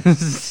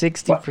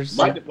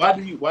 60%.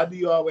 Why do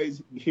you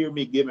always hear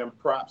me giving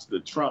props to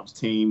Trump's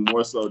team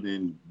more so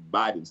than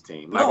Biden's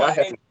team?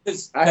 Like,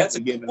 that's a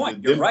good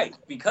point. You're right.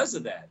 Because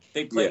of that.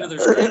 They play to their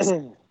strengths.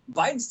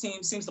 Biden's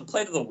team seems to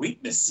play to the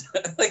weakness.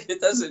 Like, it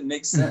doesn't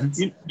make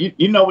sense.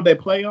 You know what they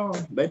play on?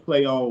 They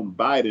play on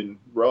Biden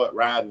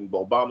riding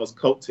Obama's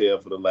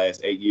coattail for the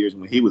last 8 years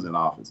when he was in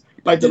office.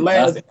 Like the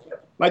last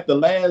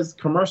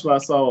commercial I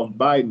saw of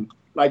Biden,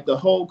 like the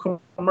whole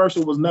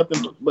commercial was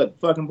nothing but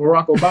fucking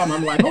Barack Obama.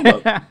 I'm like, hold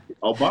up,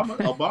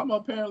 Obama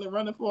apparently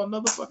running for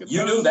another fucking.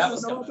 You knew that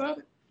was coming.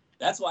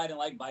 That's why I didn't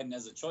like Biden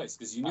as a choice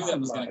because you knew that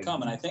was going to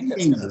come, and I think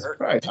that's going to hurt.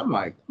 Christ. I'm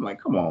like,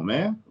 come on,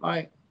 man.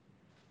 Like,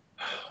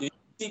 did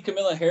you see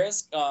Kamala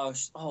Harris?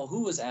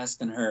 Who was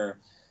asking her?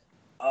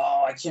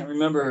 Oh, I can't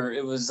remember.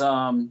 It was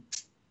fuck,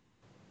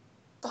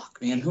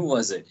 man. Who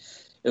was it?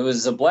 It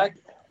was a black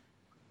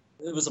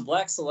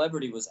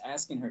celebrity was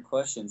asking her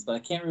questions, but I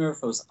can't remember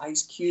if it was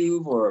Ice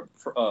Cube or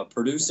a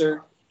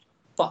producer.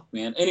 Fuck,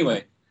 man.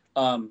 Anyway,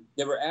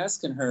 they were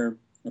asking her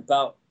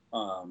about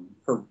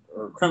her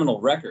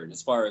criminal record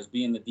as far as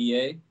being the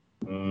DA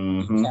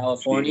in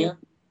California.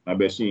 I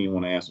bet she didn't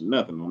want to answer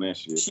nothing on that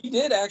shit. She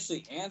did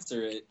actually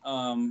answer it.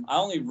 I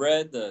only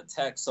read the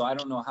text, so I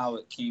don't know how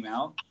it came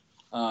out.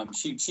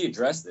 She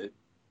addressed it.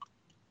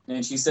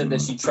 And she said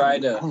that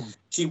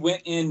she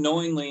went in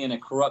knowingly in a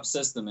corrupt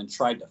system and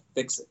tried to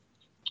fix it.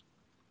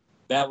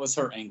 That was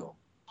her angle.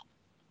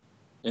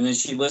 And then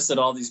she listed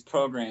all these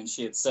programs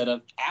she had set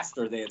up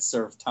after they had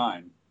served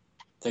time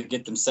to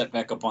get them set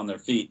back up on their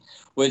feet,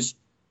 which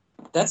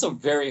that's a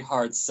very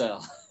hard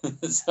sell.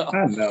 So,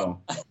 I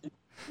know.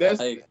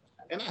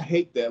 And I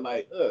hate that.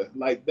 Like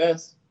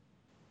that's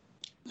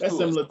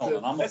similar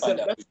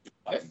to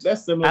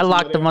that's similar. I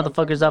locked the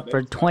motherfuckers up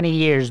for 20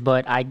 years,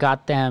 but I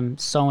got them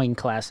sewing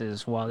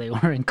classes while they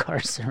were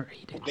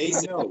incarcerated.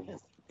 Basically.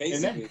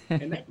 And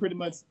that pretty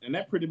much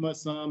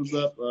sums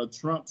up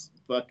Trump's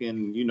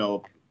fucking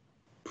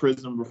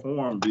prison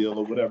reform bill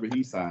or whatever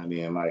he signed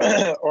in, like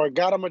or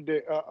got him a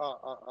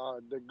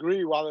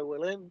degree while they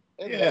were in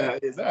yeah,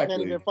 exactly.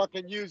 Can't even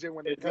fucking use it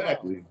when they come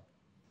out.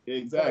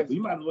 Exactly.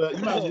 You might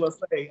as well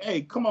say,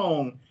 hey, come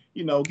on,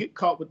 get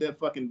caught with that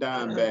fucking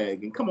dime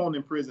bag and come on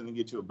in prison and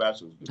get you a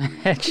bachelor's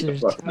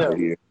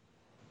degree.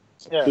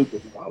 Yeah.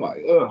 I'm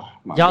like,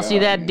 y'all see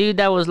that dude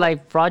that was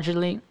like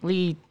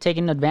fraudulently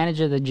taking advantage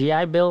of the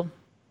GI Bill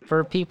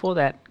for people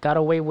that got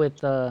away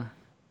with what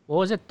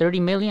was it,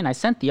 30 million? I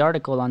sent the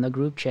article on the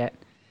group chat,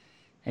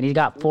 and he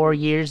got 4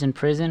 years in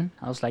prison.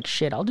 I was like,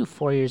 shit, I'll do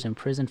 4 years in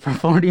prison for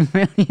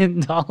 $40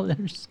 million.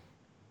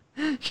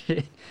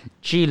 Shit.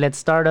 Gee, let's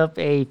start up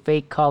a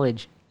fake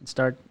college and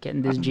start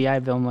getting this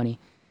GI Bill money.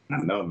 I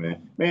know,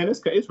 man. Man,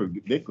 it's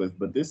ridiculous,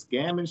 but this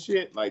scamming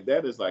shit, like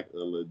that is like a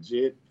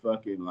legit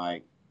fucking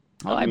like.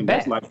 I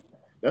bet.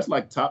 That's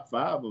like top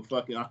 5 of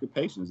fucking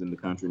occupations in the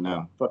country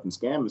now. Fucking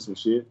scammers and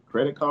shit.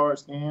 Credit card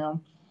scam.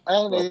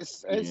 And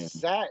it's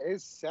sad.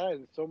 It's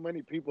sad. So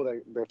many people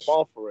that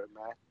fall for it,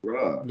 man.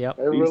 Bruh. Yep.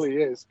 It really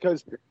is.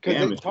 Because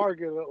they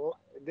target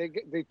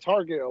they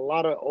target a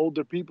lot of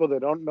older people that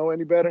don't know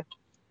any better.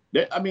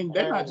 They're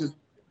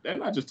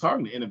not just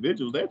targeting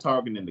individuals. They're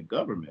targeting the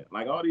government.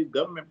 Like all these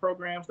government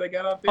programs they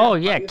got out there. Oh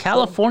yeah, like,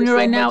 California so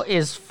right now much,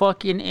 is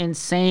fucking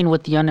insane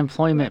with the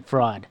unemployment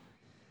fraud.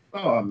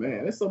 Oh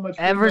man, there's so much.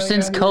 Ever free money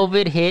since out here.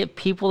 COVID hit,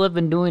 people have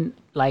been doing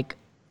like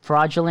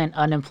fraudulent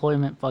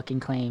unemployment fucking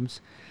claims,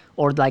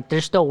 or like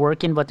they're still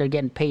working but they're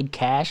getting paid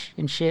cash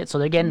and shit. So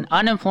they're getting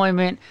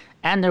unemployment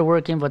and they're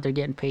working but they're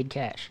getting paid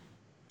cash.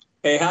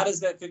 Hey, how does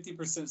that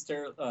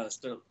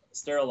 50%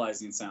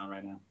 sterilizing sound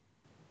right now?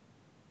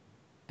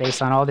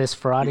 Based on all this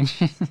fraud and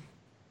shit.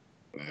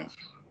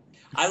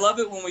 I love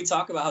it when we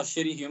talk about how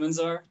shitty humans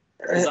are,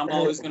 because I'm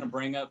always going to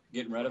bring up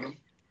getting rid of them.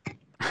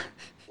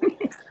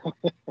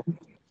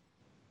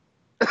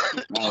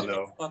 I don't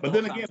know, but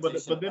then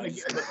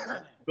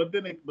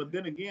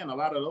again, a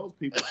lot of those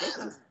people,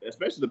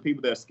 especially the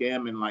people that are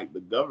scamming like the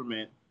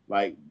government,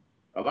 like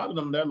a lot of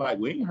them, they're like,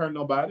 we ain't hurt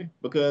nobody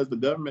because the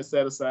government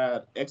set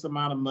aside X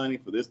amount of money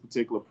for this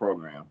particular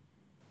program.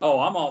 Oh,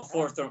 I'm all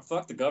for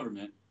fuck the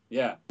government.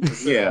 Yeah.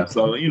 Sure. Yeah.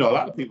 So a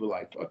lot of people are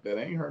like, fuck that,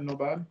 ain't hurting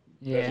nobody.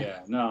 Yeah.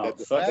 No.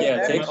 Fuck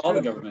yeah. Take all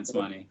the government's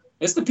money.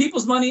 It's the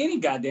people's money any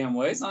goddamn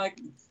way. It's not like.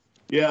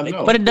 Yeah,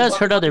 no. But it does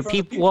hurt other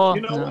people. Well,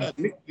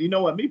 you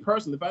know what? Me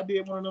personally, if I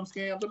did one of them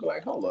scams, I'd be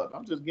like, hold up,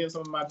 I'm just getting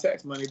some of my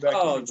tax money back.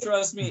 Oh,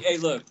 trust me. Hey,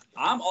 look,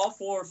 I'm all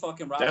for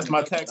fucking robbing. That's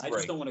my tax break. I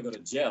just don't want to go to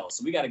jail,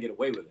 so we got to get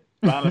away with it.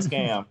 Find a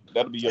scam.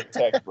 That'll be your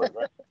tax break,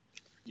 right?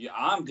 Yeah,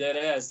 I'm dead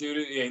ass,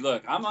 dude. Hey,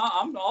 look, I'm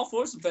all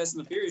for some Fast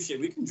and the Furious shit.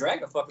 We can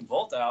drag a fucking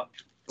Volt out,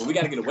 but we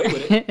got to get away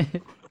with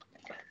it.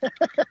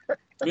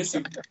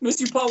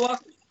 Miss you, Paul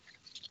Walker.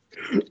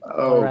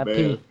 Oh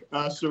man,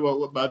 I show up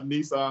with my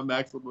Nissan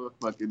Maxima,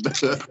 fucking.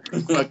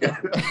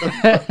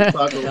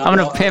 I'm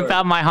gonna pimp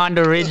out my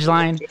Honda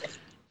Ridgeline,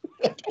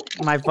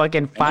 my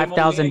fucking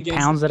 5,000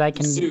 pounds that I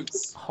can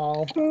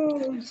haul.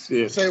 Oh,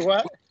 shit. Say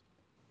what?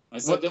 I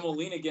said then we'll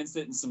lean against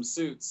it in some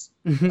suits.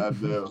 I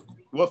do.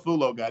 What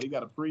Fulo got? He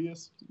got a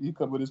Prius? You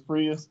come with his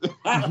Prius?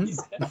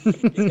 he's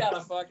got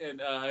a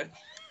fucking.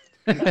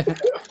 Man.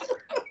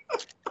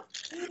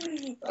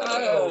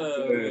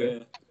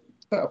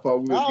 How far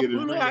we would get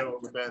his Rio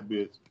with that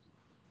bitch?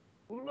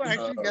 Fulo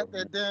actually got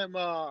that damn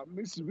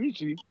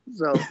Mitsubishi,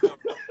 so.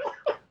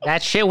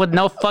 That shit with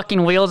no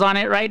fucking wheels on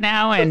it right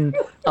now and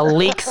a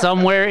leak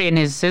somewhere in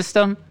his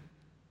system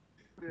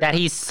that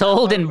he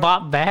sold and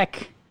bought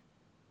back.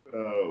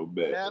 Oh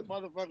man. That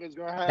motherfucker's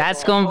gonna have.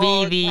 That's gonna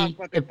be the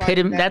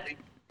epitome.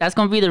 That's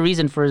gonna be the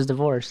reason for his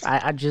divorce.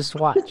 I just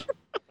watch.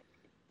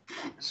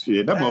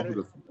 Shit, that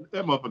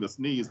motherfucker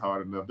sneeze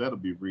hard enough. That'll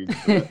be reason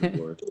for that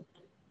divorce.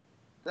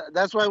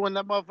 That's why when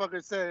that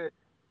motherfucker said,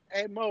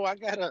 "Hey Mo, I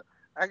got a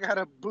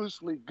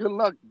boost leak. Good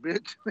luck,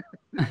 bitch."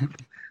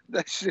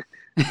 that shit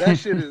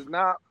is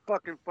not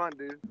fucking fun,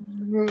 dude.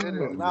 It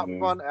is not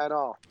fun at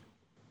all.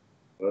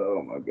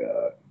 Oh my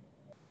god.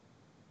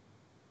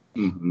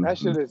 Mm-hmm. That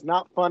shit is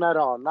not fun at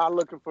all. Not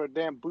looking for a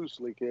damn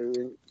boost leak.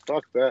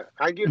 Fuck that.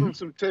 I give him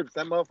some tips.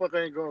 That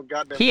motherfucker ain't gonna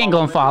goddamn. He ain't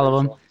gonna follow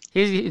him.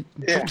 He's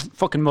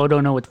fucking Mo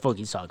don't know what the fuck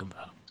he's talking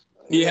about.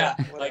 Yeah,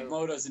 like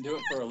Mo doesn't do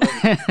it for a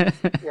living.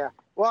 Yeah.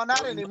 Well,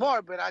 not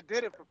anymore, but I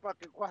did it for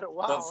fucking quite a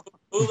while. But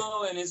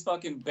Fulo and his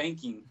fucking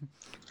banking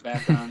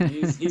background,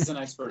 he's an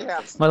expert.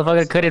 Yeah.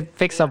 Motherfucker couldn't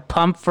fix a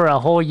pump for a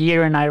whole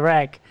year in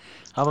Iraq.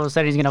 All of a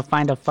sudden, he's gonna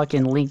find a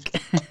fucking leak.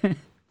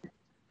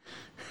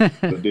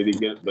 But did he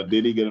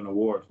get an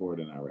award for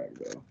it in Iraq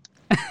though?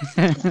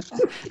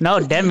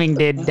 No, Deming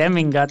did.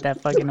 Deming got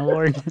that fucking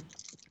award.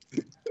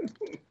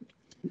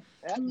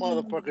 That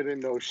motherfucker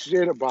didn't know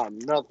shit about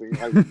nothing.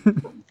 Like,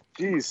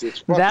 Jesus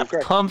fucking That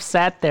Christ. pump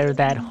sat there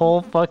that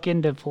whole fucking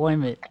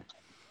deployment.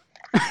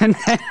 And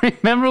then,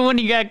 remember when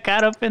he got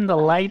caught up in the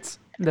lights,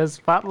 the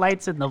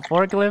spotlights in the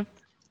forklift?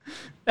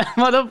 That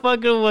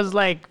motherfucker was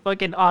like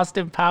fucking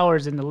Austin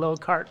Powers in the little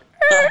cart.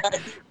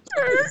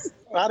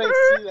 I didn't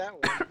see that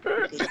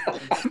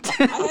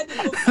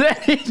one.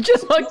 He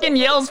just fucking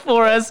yells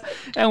for us,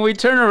 and we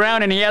turn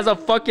around, and he has a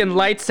fucking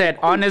light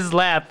set on his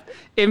lap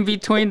in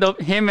between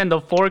him and the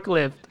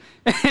forklift,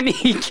 and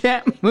he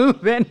can't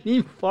move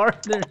any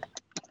farther.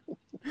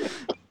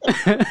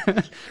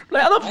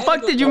 Like, how the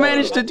fuck did you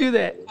manage to do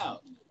that?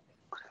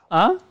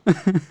 Huh?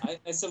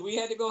 I said we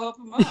had to go help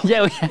him out.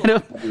 Yeah, we had to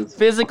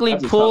physically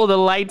pull the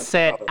light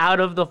set out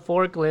of the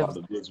forklift.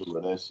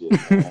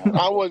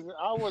 I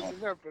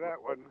wasn't there for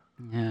that one.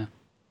 Yeah.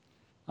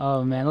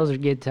 Oh man, those are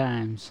good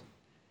times.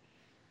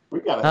 We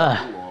gotta have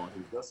Fulo on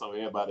here just so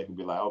everybody can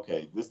be like,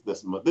 okay, this is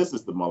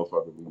the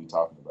motherfucker we be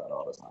talking about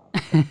all the time.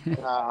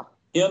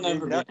 He'll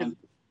never be.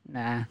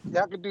 Nah.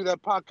 Y'all can do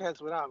that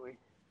podcast without me.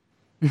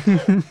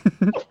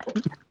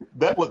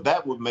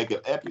 That would make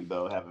it epic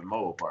though, having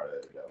Mo part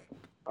of it though.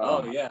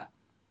 Oh yeah.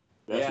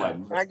 That's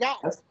yeah.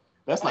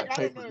 that's like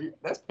pay per view.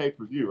 That's pay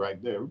per view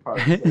right there. We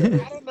probably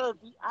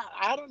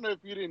I don't know if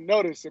you didn't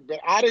notice it, but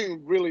I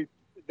didn't really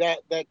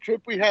that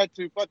trip we had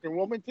to fucking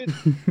Wilmington.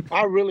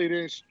 I really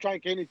didn't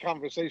strike any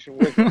conversation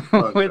with him.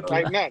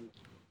 Like none.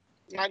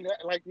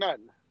 Like none.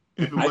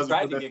 If it I wasn't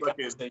tried for to that get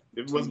fucking, conversation if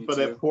it between wasn't you for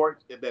that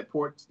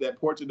two.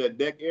 porch of that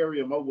deck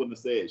area, Mo wouldn't have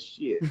said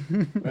shit.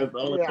 That's the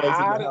only Yeah, place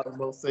in the house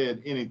Mo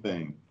said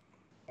anything.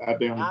 Out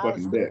there on the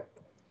fucking deck.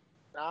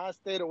 I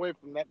stayed away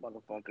from that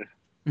motherfucker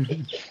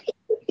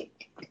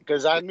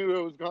because I knew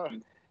it was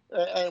going.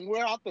 And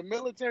we're out the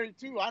military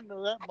too. I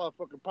know that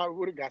motherfucker probably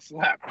would have got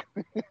slapped.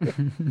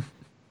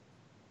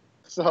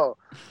 So,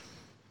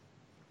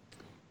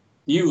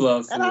 You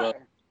love and I, Fulo.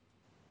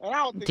 and I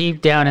don't think he's Deep a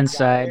down bad guy.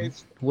 inside,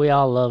 It's- we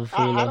all love I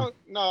Fulo. don't.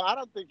 No, I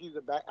don't think he's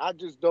a bad. I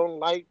just don't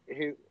like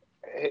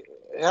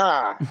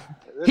yeah.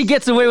 He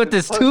gets away with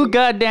this too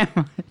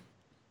goddamn.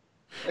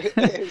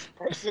 His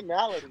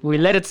personality. We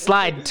let it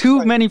slide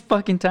too many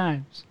fucking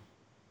times.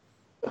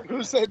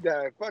 Who said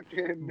that?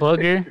 Fucking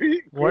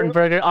Booger,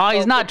 Wartenberger. Oh,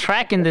 he's not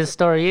tracking this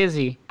story, is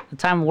he? The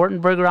time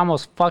Wartenberger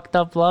almost fucked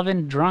up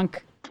loving,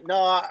 drunk.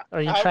 No,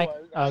 Or you I track?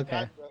 was.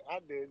 Okay. I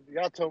did.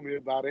 Y'all told me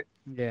about it.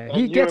 Yeah, And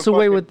he you gets and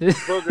away fucking with this.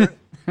 Booger.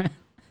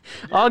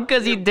 All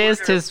because he you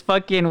dissed Booger. his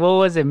fucking, what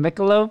was it,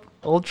 Michelob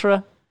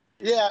Ultra?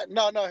 Yeah,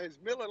 no, his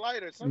Miller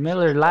Lite or something.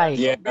 Miller Lite.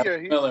 Yeah, beer.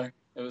 Miller.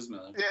 It was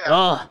Miller. Yeah.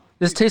 Oh,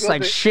 this He tastes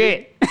spilled like it.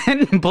 shit.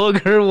 And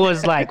Booger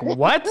was like,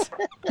 what?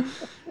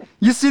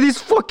 You see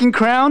these fucking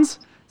crowns?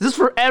 This is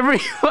for every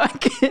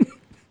fucking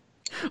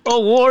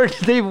award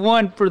they've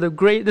won for the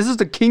great. This is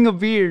the king of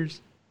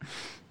beers.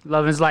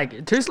 Lovin's like,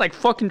 it tastes like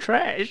fucking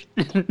trash.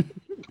 The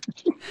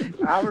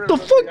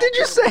fuck did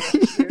you say?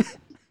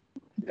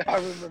 I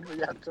remember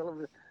y'all telling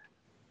me.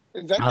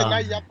 Is that the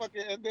night y'all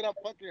fucking ended up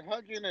fucking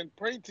hugging and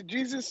praying to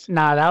Jesus?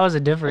 Nah, that was a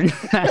different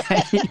night.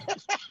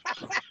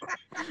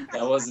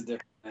 That was a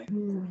different night.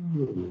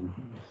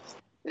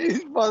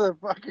 These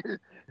motherfuckers.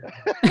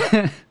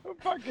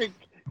 Fucking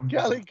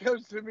Kelly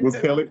comes to me. Was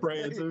Kelly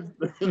praying too?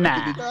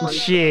 Nah,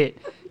 shit.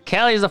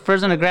 Kelly's the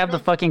first one to grab the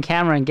fucking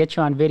camera and get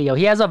you on video.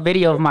 He has a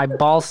video of my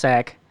ball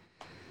sack.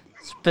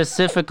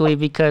 Specifically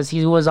because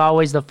he was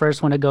always the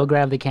first one to go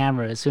grab the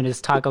camera as soon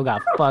as Taco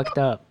got fucked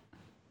up.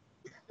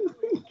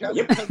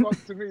 Kelly comes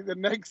up to me the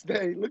next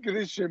day. Look at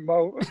this shit,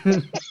 Mo.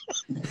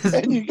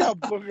 And you got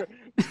booger.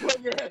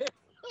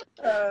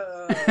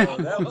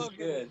 That was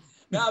good.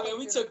 No, I mean,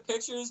 we took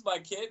pictures. My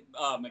kid,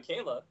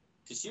 Michaela,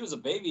 because she was a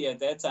baby at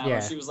that time. Yeah.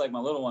 Or she was like my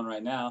little one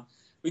right now.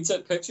 We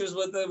took pictures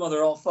with them while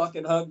they're all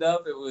fucking hugged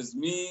up. It was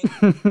me,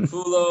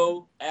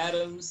 Fulo,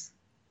 Adams,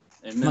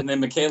 and then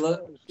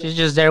Michaela. She's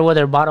just there with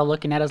her bottle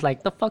looking at us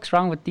like, the fuck's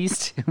wrong with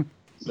these two?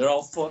 They're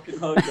all fucking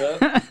hugged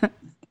up.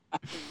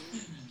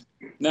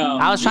 No,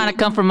 I was trying to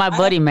comfort my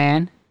buddy,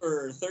 man.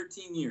 For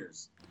 13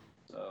 years.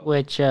 So,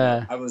 Which,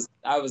 I was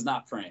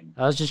not praying.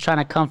 I was just trying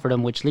to comfort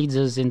him, which leads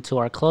us into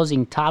our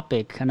closing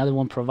topic, another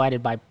one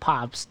provided by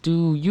Pops.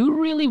 Do you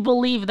really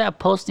believe that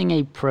posting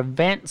a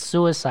prevent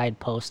suicide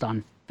post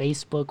on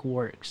Facebook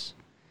works?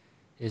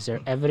 Is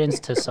there evidence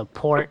to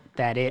support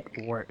that it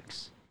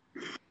works?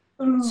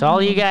 So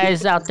all you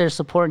guys out there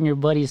supporting your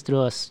buddies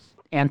through a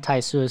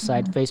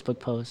anti-suicide Facebook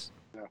post,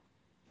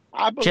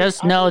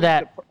 just know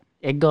that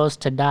it goes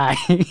to die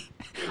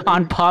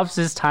on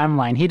Pops'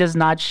 timeline. He does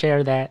not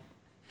share that.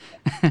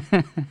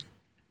 I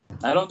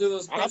don't do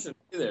those push-ups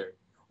either.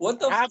 What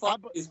the fuck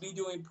is me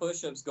doing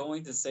push-ups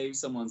going to save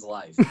someone's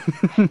life?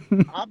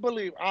 I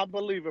believe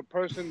a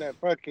person that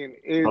fucking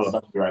is Hold on,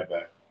 I'll be right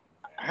back.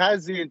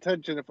 has the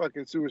intention of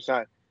fucking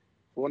suicide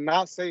will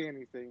not say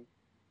anything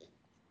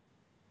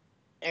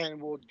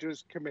and will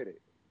just commit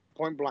it,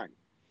 point blank.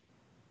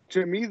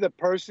 To me, the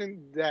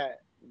person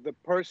that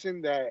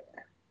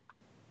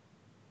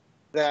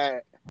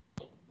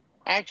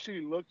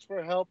actually looks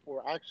for help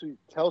or actually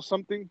tells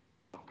somebody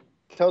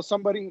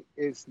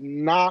is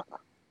not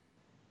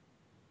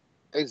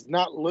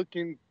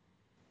looking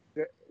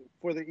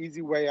for the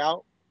easy way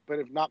out, but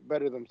if not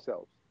better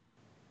themselves.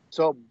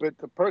 So, but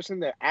the person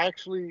that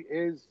actually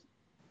is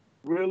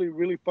really,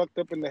 really fucked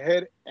up in the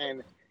head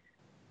and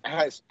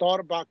has thought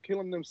about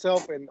killing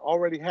themselves and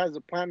already has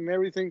a plan and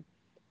everything,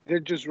 they're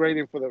just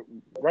waiting for the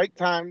right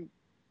time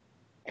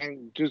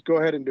and just go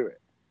ahead and do it.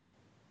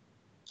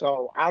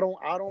 So I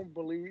don't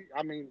believe,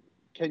 I mean,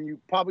 can you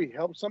probably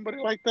help somebody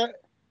like that?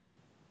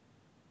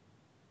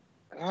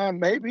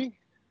 Maybe.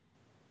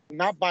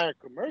 Not by a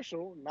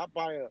commercial, not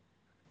by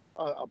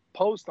a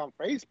post on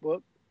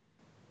Facebook.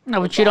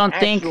 No, but you don't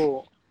think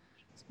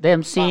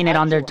them seeing it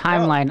on their actual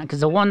help. timeline, because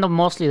the one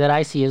mostly that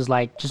I see is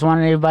like, just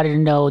wanting everybody to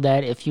know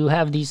that if you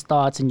have these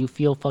thoughts and you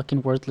feel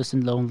fucking worthless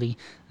and lonely,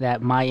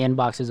 that my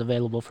inbox is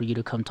available for you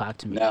to come talk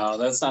to me. No,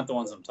 that's not the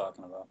ones I'm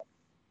talking about.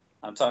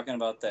 I'm talking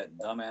about that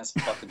dumbass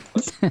fucking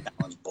push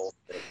challenge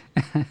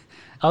bullshit.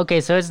 Okay,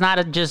 so it's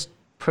not just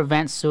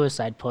prevent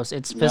suicide post.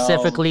 It's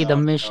specifically the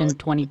Mission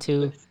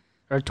 22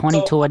 or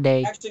 22 a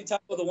day. Actually,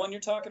 the one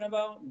you're talking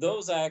about,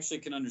 those I actually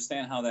can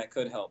understand how that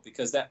could help,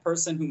 because that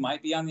person who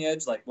might be on the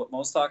edge, like what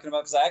Mo's talking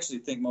about, because I actually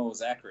think Mo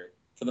was accurate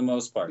for the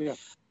most part. Yeah.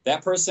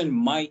 That person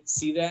might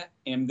see that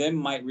and then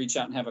might reach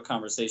out and have a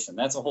conversation.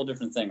 That's a whole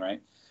different thing,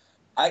 right?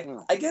 I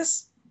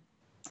guess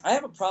I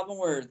have a problem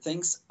where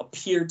things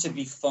appear to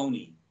be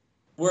phony.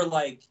 Where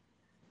like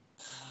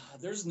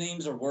there's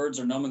names or words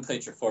or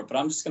nomenclature for it, but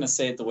I'm just gonna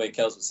say it the way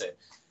Kels would say it.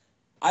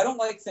 I don't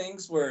like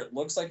things where it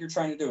looks like you're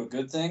trying to do a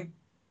good thing,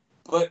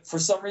 but for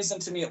some reason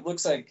to me it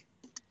looks like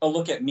a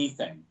look at me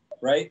thing,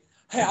 right?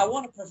 Hey, I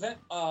want to prevent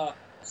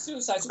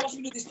suicide, so watch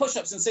me do these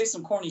push-ups and say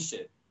some corny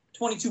shit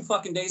 22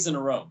 fucking days in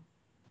a row.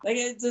 Like,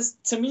 it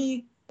just, to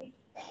me,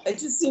 it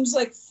just seems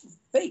like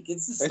fake.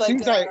 It's just It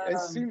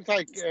seems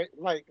like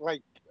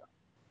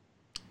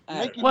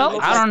Well,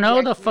 I don't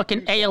know. The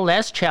fucking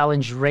ALS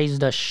challenge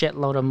raised a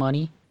shitload of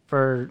money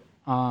for.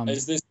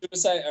 Is this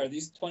suicide? Are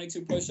these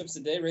 22 push-ups a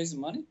day raising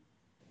money?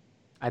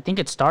 I think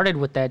it started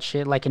with that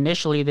shit. Like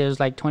initially, there's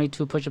like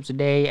 22 push-ups a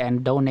day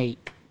and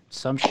donate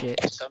some shit.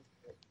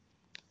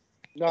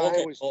 No,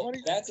 okay, it was well,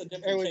 20. that's a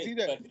different case,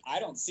 but I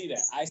don't see that.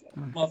 I see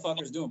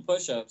motherfuckers doing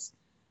push-ups,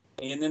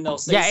 and then they'll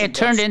say. Yeah, it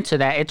turned into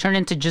that. It turned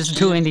into just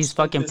doing these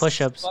fucking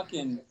push-ups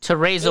to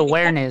raise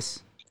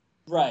awareness.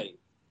 Right.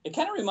 It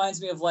kind of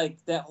reminds me of like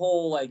that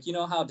whole, like, you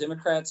know how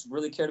Democrats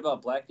really cared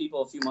about black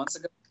people a few months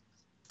ago,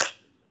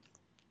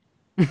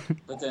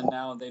 but then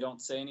now they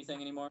don't say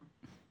anything anymore.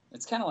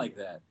 It's kind of like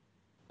that.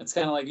 It's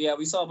kind of like, yeah,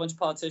 we saw a bunch of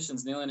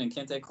politicians kneeling in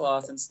kente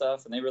cloth and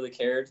stuff, and they really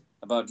cared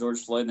about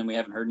George Floyd, and then we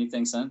haven't heard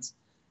anything since.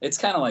 It's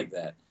kind of like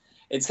that.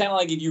 It's kind of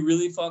like if you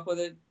really fuck with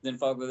it, then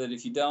fuck with it.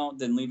 If you don't,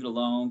 then leave it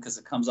alone because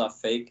it comes off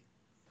fake.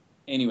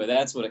 Anyway,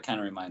 that's what it kind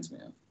of reminds me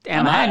of.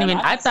 Damn,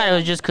 I thought it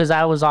was just because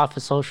I was off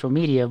of social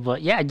media,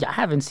 but yeah, I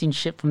haven't seen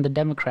shit from the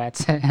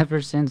Democrats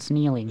ever since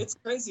kneeling. It's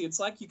crazy. It's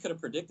like you could have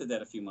predicted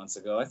that a few months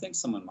ago. I think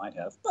someone might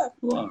have, but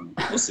we'll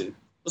see.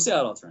 We'll see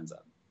how it all turns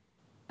out.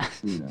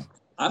 Yeah.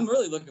 I'm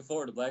really looking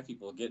forward to black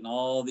people getting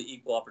all the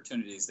equal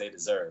opportunities they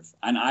deserve,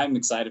 and I'm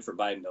excited for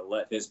Biden to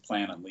let his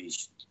plan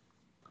unleash.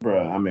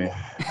 Bro, I mean,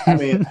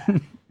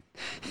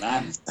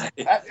 I'm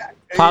excited.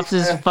 Pops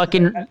is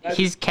fucking.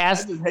 He's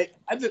cast.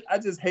 I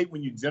just hate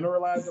when you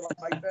generalize it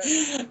like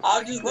that.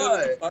 I'm just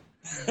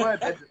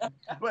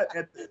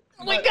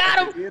We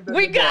got him.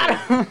 We got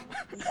him.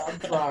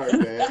 I'm sorry,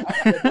 man.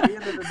 At the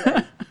end of the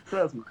day,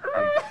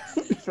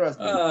 trust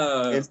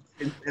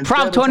me.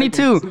 Prop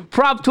 22.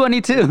 Prop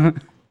 22.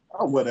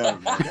 Oh, whatever,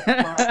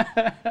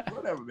 man.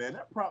 Whatever, man.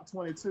 That Prop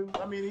 22.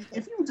 I mean,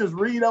 if you just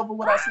read over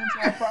what I sent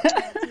you on Prop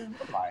 22,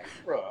 I'm like,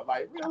 bro,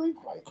 like, really?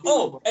 Like,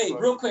 hey,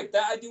 real quick,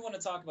 that I do want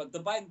to talk about. The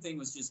Biden thing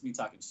was just me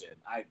talking shit.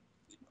 I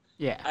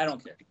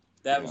don't care.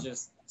 That was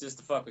just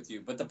to fuck with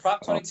you. But the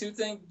Prop 22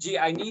 thing, gee,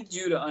 I need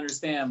you to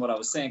understand what I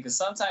was saying, because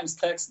sometimes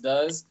text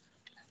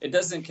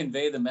doesn't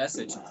convey the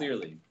message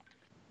clearly.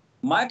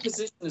 My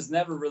position has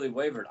never really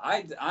wavered.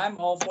 I'm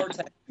all for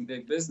taxing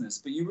big business,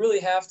 but you really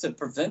have to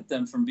prevent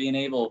them from being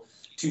able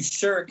to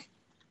shirk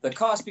the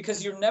cost,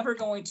 because you're never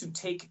going to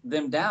take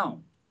them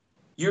down.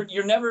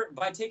 You're never,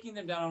 by taking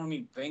them down, I don't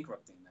mean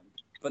bankrupting them,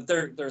 but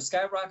their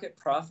skyrocket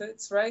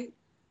profits, right?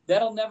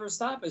 That'll never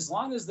stop as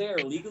long as they are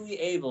legally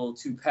able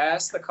to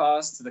pass the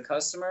cost to the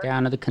customer.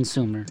 Down to the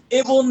consumer.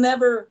 It will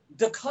never,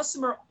 the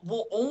customer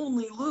will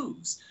only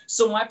lose.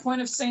 So my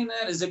point of saying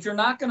that is, if you're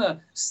not going to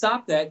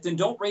stop that, then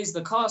don't raise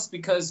the cost,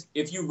 because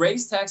if you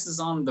raise taxes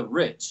on the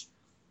rich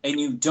and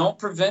you don't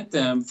prevent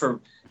them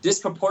from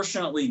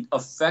disproportionately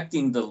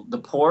affecting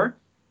the poor,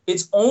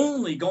 it's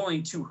only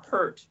going to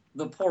hurt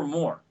the poor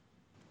more,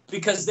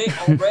 because they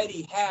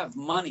already have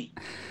money.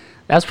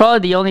 That's probably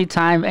the only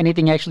time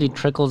anything actually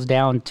trickles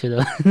down to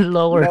the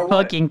lower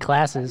fucking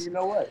classes. You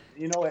know what?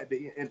 At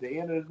the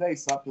end of the day,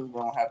 something's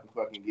gonna have to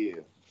fucking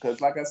give. Because,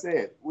 like I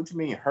said, what you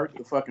mean hurt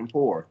the fucking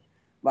poor?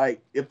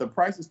 Like, if the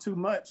price is too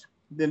much,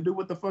 then do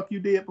what the fuck you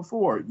did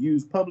before.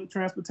 Use public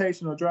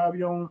transportation or drive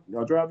your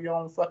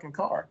own fucking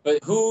car.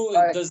 But who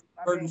does the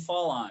burden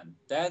fall on?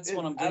 That's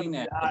what I'm getting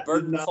at. The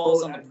burden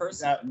falls on the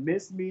person.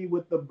 Miss me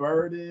with the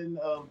burden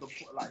of the,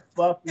 like,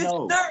 fuck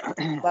no.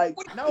 Like,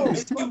 no.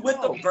 Miss you with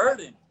the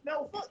burden.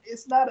 No, fuck,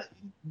 it's not a,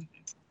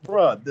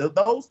 bruh,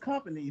 those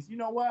companies, you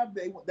know why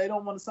they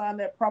don't want to sign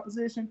that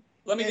proposition?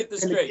 Let me get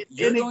this straight.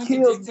 You're going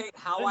to dictate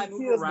how I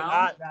move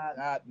around?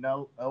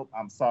 No,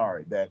 I'm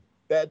sorry.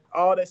 That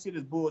all that shit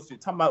is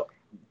bullshit. Talking about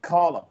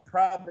call a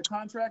private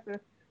contractor,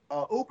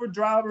 Uber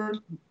driver.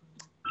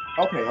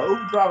 Okay, an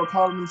Uber driver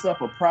calling himself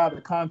a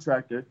private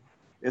contractor.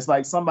 It's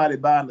like somebody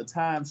buying the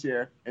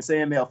timeshare and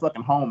saying they're a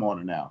fucking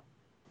homeowner now,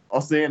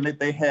 or saying that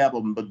they have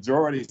a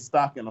majority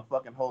stock in a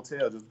fucking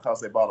hotel just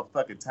because they bought a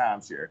fucking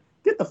timeshare.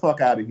 Get the fuck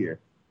out of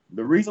here.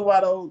 The reason why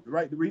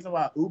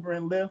Uber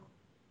and Lyft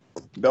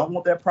don't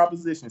want that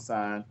proposition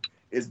signed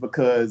is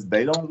because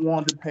they don't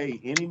want to pay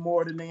any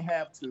more than they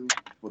have to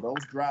for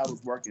those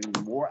drivers working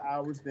more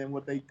hours than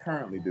what they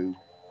currently do.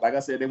 Like I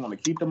said, they want to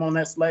keep them on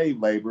that slave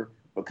labor,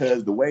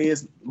 because the way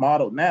it's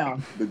modeled now,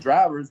 the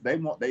drivers,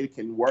 they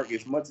can work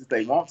as much as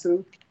they want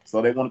to,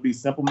 so they want to be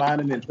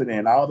simple-minded and put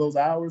in all those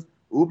hours.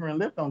 Uber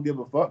and Lyft don't give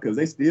a fuck, because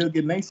they still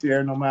getting their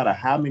share no matter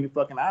how many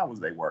fucking hours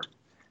they work.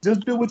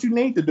 Just do what you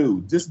need to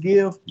do. Just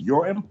give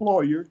your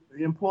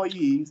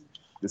employees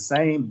the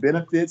same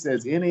benefits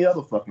as any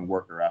other fucking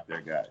worker out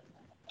there got.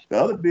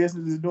 The other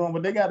business is doing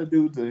what they got to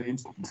do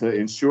to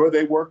ensure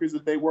their workers,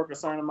 that they work a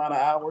certain amount of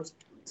hours,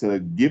 to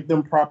give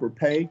them proper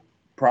pay,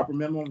 proper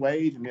minimum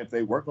wage, and if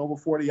they work over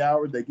 40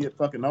 hours, they get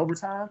fucking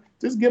overtime.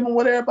 Just give them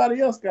what everybody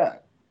else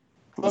got.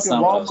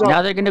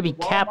 Now they're going to be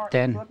capped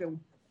then.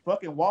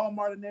 Fucking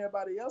Walmart and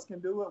everybody else can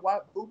do it. Why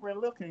Uber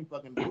and Lyft can't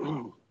fucking do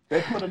it?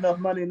 They put enough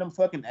money in them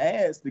fucking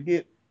ads to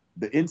get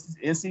the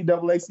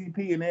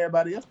NCAACP and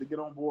everybody else to get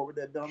on board with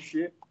that dumb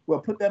shit. Well,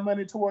 put that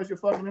money towards your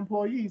fucking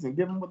employees and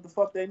give them what the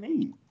fuck they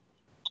need.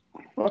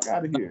 Fuck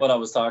out of here. What I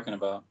was talking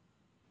about.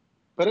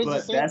 But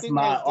that's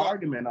my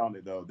argument on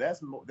it, though.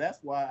 That's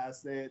why I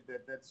said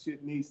that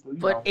shit needs to.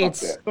 But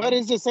it's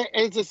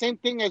the same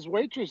thing as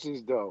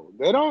waitresses, though.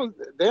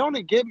 They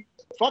only get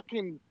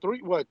fucking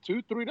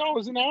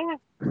 $3 an hour,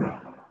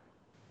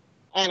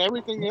 and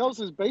everything else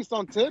is based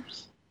on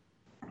tips.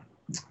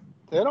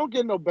 They don't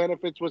get no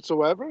benefits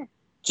whatsoever.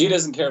 G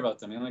doesn't care about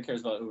them. He only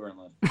cares about Uber and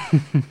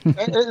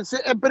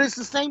Lyft. But it's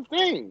the same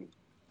thing.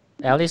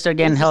 At least they're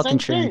getting health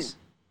insurance. Thing.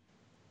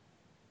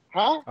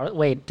 Huh?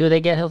 Wait, do they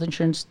get health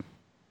insurance?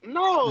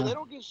 No, they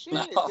don't get shit.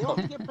 No. They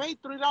only get paid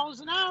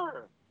 $3 an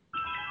hour.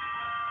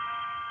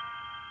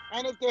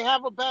 And if they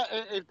have a bad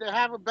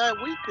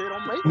week, they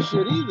don't make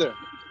shit either.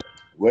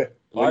 What?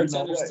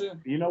 Bartenders too.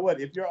 You know what?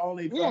 If your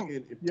only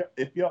fucking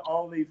if your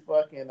only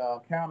fucking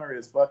counter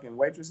is fucking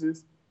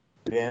waitresses,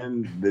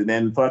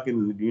 then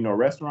fucking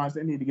restaurants,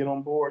 they need to get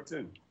on board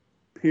too.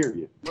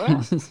 Period.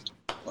 Now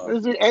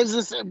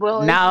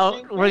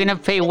we're gonna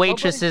pay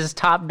waitresses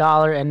top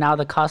dollar, and now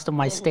the cost of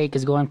my steak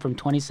is going from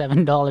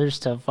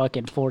 $27 to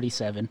fucking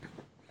 $47.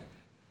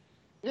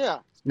 Yeah.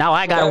 Now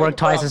I gotta work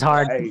twice as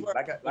hard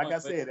like I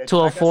said, to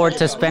afford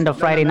to spend a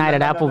Friday night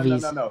at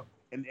Applebee's. No.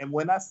 And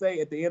when I say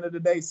at the end of the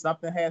day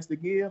something has to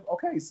give,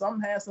 okay,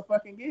 something has to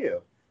fucking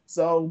give.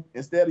 So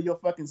instead of your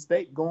fucking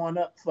steak going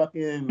up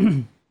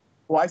fucking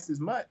twice as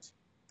much,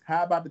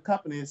 how about the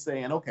company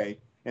saying, okay,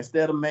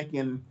 instead of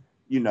making,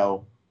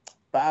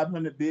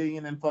 $500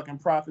 billion in fucking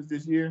profits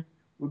this year,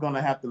 we're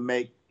gonna have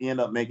to end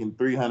up making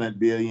 $300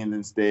 billion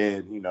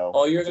instead.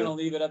 Oh, you're gonna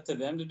leave it up to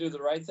them to do the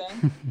right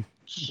thing?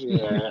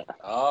 Yeah.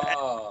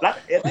 Oh.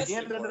 At the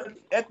end of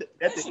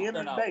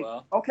the day,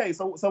 well. Okay.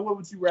 So what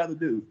would you rather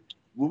do?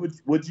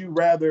 Would you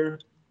rather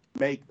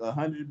make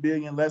 $100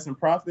 billion less in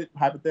profit,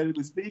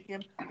 hypothetically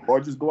speaking, or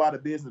just go out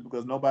of business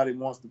because nobody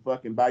wants to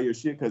fucking buy your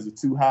shit because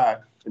it's too high,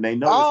 and they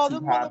know it's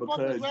too high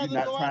because you're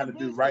not trying to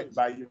do right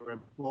by your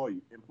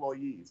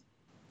employees?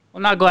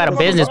 Well, not go out of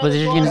business, but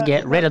they're going to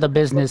get rid of the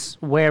business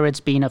where it's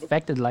being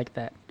affected like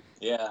that.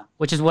 Yeah.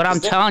 Which is what I'm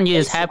telling you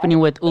is happening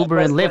with Uber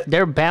and Lyft.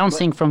 They're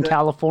bouncing from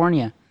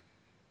California.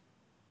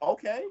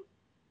 Okay.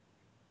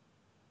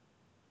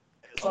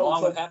 So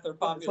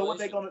what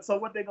they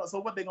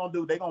gonna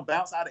do? They gonna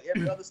bounce out of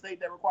every other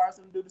state that requires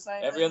them to do the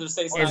same. Every other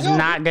state is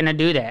not gonna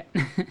do that.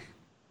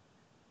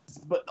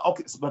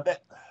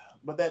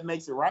 But that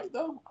makes it right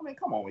though. I mean,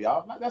 come on,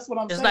 y'all. That's what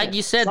I'm saying. It's like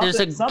you said, there's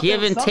a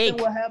give and take.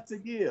 Something will have to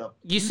give.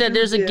 You said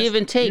there's a give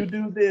and take. You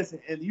do this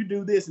and you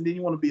do this, and then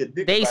you want to be a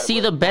dick. They see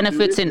the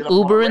benefits in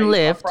Uber and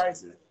Lyft.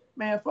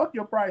 Man, fuck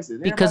your prices.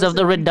 Because of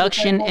the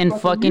reduction in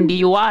fucking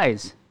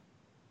DUIs.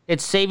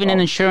 It's saving in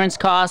insurance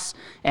costs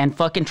and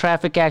fucking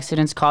traffic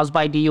accidents caused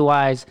by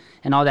DUIs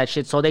and all that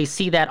shit. So they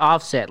see that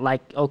offset,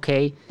 like,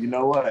 okay. You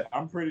know what?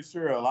 I'm pretty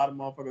sure a lot of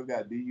motherfuckers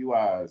got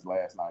DUIs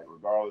last night,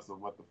 regardless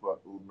of what the fuck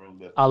Uber and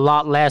Lyft. A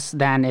lot less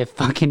than if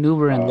fucking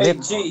Uber and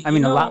Lyft. G, I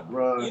mean, a lot.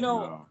 I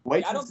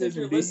don't think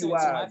you're listening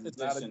to my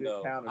position,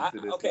 though.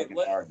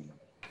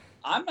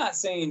 I'm not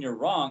saying you're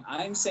wrong.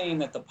 I'm saying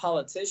that the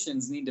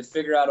politicians need to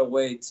figure out a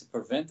way to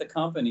prevent the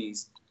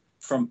companies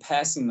from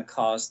passing the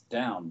cost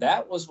down.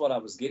 That was what I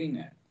was getting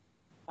at.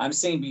 I'm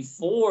saying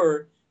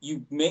before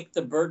you make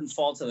the burden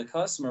fall to the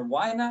customer,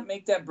 why not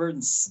make that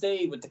burden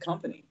stay with the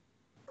company?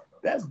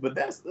 That's like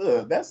that's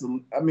the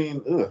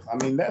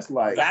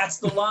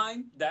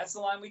line. That's the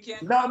line we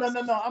can't. No.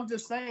 I'm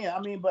just saying. I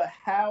mean, but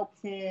how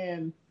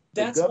can?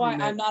 That's why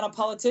I'm not a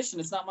politician.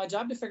 It's not my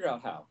job to figure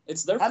out how.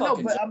 It's their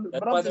fucking job.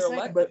 That's why they're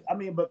elected.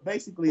 But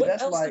basically, what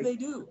that's else like. do they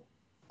do?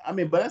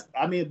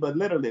 But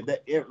literally,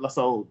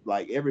 so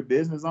like every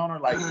business owner,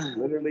 like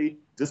literally,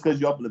 just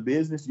because you open a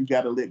business, you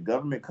got to let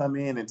government come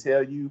in and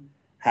tell you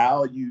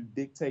how you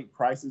dictate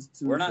prices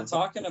to. We're not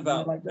talking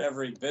about like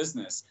every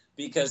business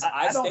because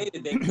I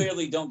stated they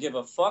clearly don't give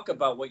a fuck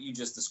about what you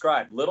just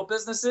described. Little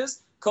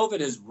businesses, COVID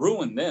has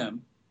ruined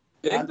them.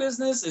 Big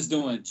business is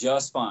doing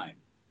just fine.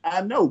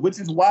 I know, which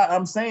is why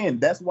I'm saying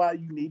that's why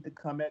you need to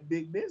come at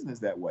big business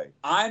that way.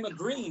 I'm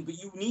agreeing, but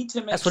you need to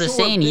make that's what it's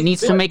saying. He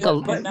needs to make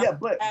a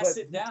pass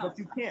it down. But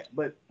you can't.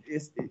 But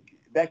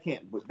that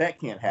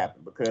can't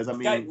happen because I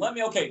mean. Guy, let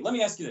me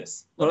ask you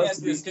this. Let me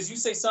ask you this because you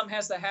say something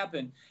has to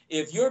happen.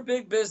 If you're a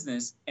big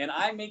business and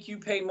I make you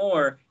pay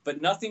more,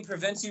 but nothing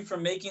prevents you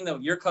from making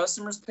your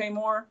customers pay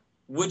more,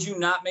 would you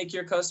not make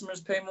your customers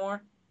pay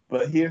more?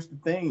 But here's the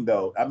thing,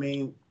 though. I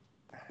mean,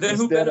 then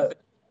who benefits?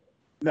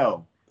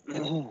 No.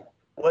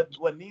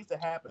 What needs to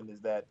happen is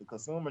that the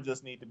consumer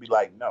just need to be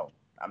like, no,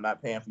 I'm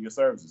not paying for your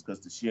services because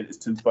the shit is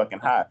too fucking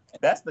high.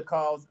 That's the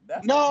cause.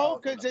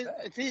 Because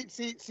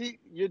see,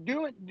 you're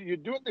doing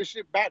this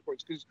shit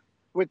backwards. Because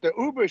with the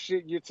Uber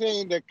shit, you're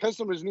saying that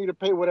customers need to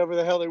pay whatever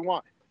the hell they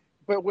want.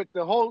 But with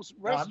the whole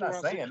restaurant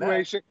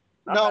situation,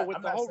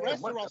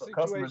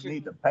 customers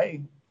need to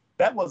pay.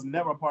 That was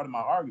never a part of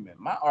my argument.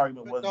 My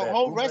argument was the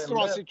whole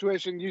restaurant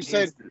situation. You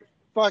said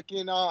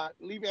fucking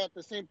leave it at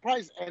the same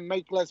price and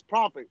make less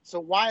profit. So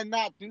why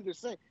not do the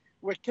same?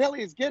 What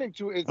Kelly is getting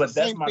to is But the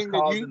that's same my thing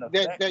cause that you and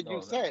effect, that though,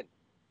 you said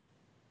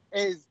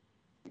is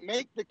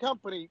make the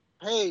company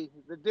pay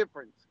the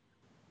difference.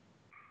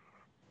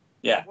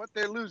 Yeah. What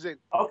they're losing.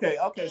 Okay.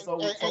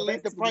 And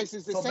leave the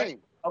prices the same.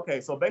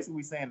 Okay, so basically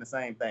we saying the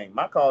same thing.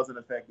 My cause and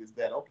effect is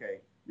that okay,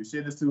 your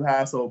shit is too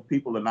high, so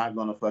people are not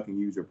gonna fucking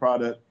use your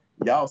product.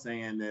 Y'all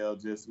saying they'll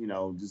just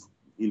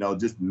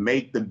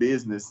make the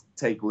business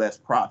take less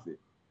profit.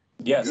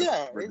 Yes.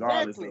 Yeah,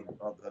 Regardless exactly.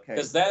 of okay.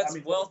 Because that's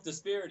wealth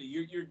disparity.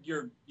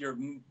 You're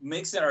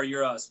mixing or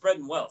you're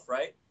spreading wealth,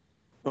 right?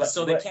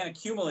 So they can't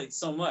accumulate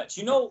so much.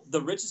 You know,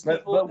 the richest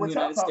people in the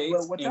United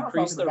States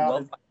increase their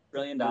wealth by $1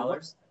 trillion.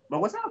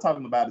 But what y'all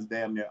talking about is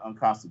damn near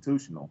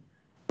unconstitutional.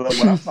 But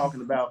what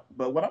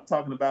I'm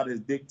talking about is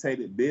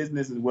dictated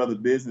business and whether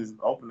business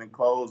open and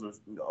close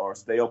or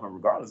stay open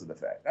regardless of the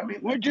fact. I mean,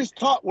 we're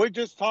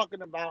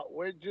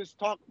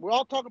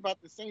all talking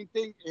about the same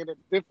thing in a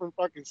different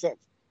fucking sense.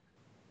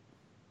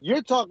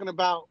 You're talking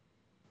about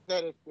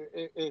that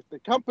if the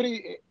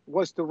company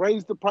was to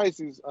raise the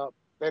prices up,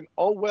 then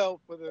oh well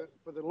for the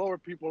lower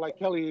people, like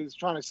Kelly is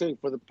trying to say,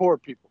 for the poor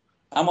people.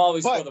 I'm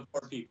always for the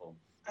poor people.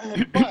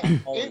 But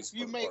if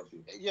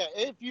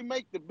you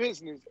make the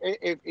business,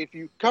 if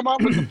you come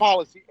out with the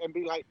policy and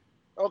be like,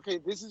 okay,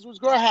 this is what's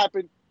going to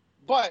happen,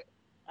 but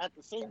at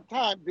the same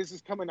time, this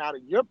is coming out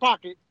of your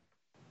pocket,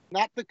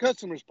 not the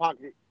customer's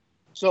pocket.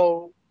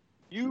 So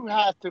you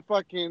have to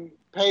fucking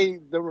pay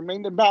the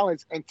remaining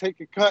balance and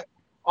take a cut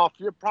off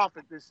your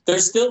profit. They're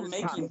still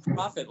making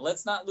profit.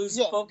 Let's not lose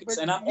focus.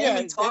 And I'm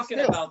only talking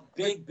about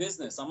big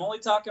business. I'm only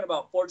talking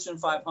about Fortune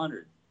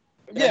 500.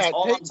 That's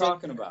all I'm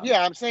talking about.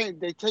 Yeah, I'm saying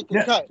they take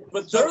a cut.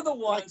 But they're the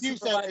ones who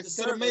provide the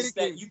service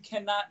that you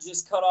cannot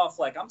just cut off.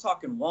 Like, I'm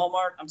talking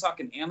Walmart, I'm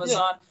talking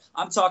Amazon,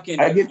 I'm talking...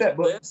 I get that,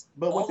 but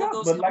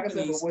like I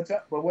said,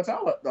 what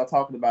y'all are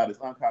talking about is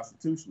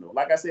unconstitutional.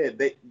 Like I said,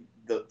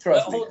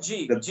 trust me.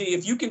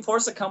 If you can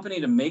force a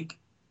company to make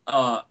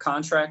a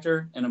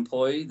contractor an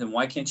employee, then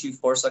why can't you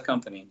force a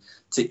company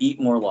to eat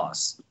more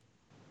loss?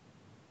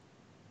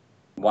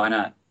 Why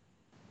not?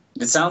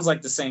 It sounds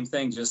like the same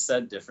thing, just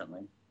said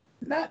differently.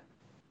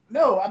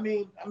 No, I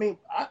mean,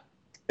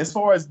 as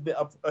far as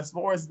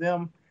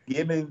them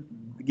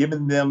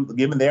giving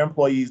their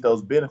employees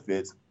those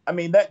benefits, I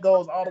mean that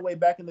goes all the way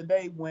back in the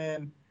day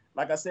when,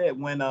 like I said,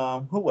 when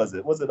who was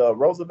it? Was it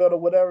Roosevelt or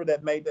whatever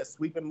that made that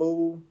sweeping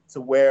move to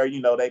where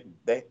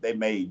they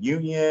made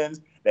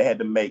unions, they had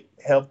to make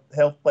health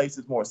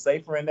places more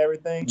safer and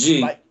everything.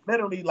 Like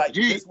literally, like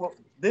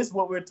this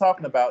what we're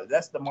talking about.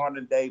 That's the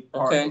modern day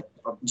part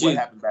of what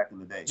happened back in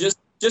the day. Just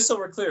so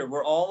we're clear,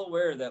 we're all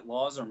aware that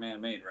laws are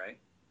man-made, right?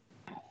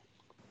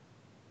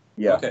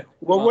 Yeah. Okay.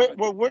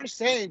 Well, we're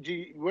saying,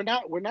 we're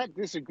not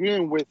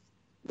disagreeing with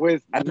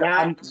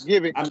not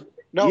giving. I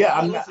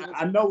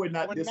know we're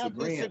not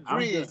disagreeing.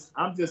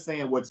 I'm just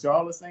saying what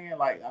y'all are saying.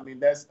 Like,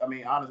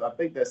 honestly, I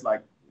think that's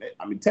like,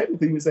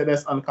 technically you can say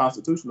that's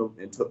unconstitutional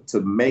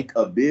to make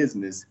a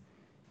business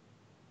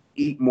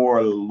eat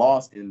more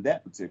loss in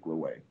that particular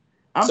way.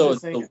 I'm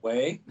just saying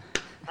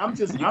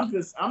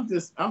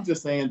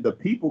the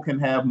people can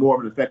have more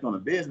of an effect on the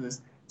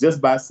business just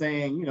by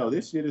saying,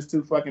 this shit is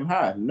too fucking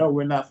high. No,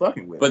 we're not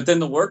fucking with it. But then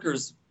the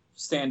workers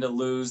stand to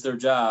lose their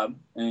job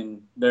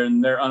and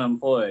they're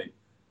unemployed.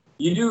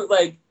 You do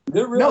like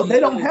they're really no, they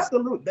don't have to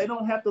lose. They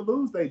don't have to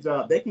lose their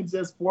job. They can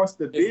just force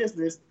the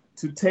business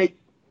to take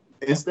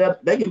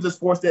they can just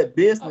force that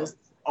business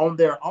on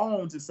their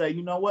own to say,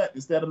 you know what,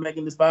 instead of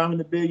making this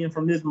 500 billion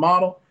from this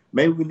model,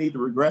 maybe we need to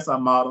regress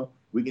our model.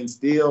 We can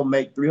still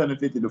make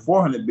 350 to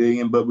 400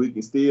 billion, but we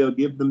can still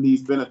give them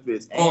these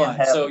benefits.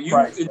 So you,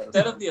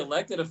 instead of the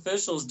elected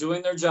officials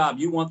doing their job,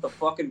 you want the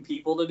fucking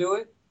people to do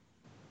it?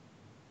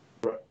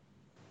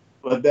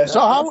 But that's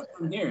what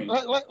I'm hearing.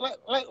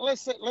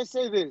 Let's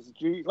say this,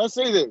 G. Let's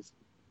say this.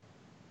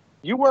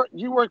 You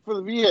work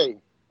for the VA,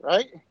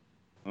 right?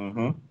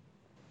 Mm-hmm.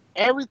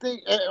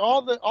 Everything,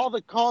 all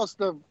the cost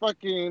of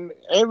fucking,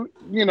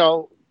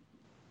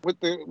 with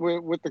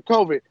the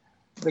COVID.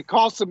 The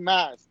cost of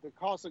masks, the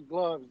cost of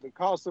gloves, the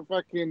cost of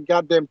fucking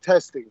goddamn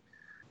testing,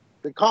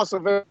 the cost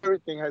of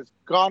everything has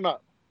gone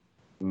up.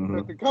 Mm-hmm.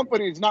 But the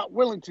company is not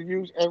willing to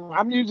use, and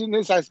I'm using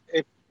this as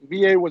if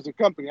VA was a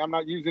company. I'm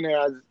not using it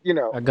as,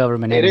 a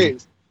government entity. It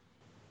is.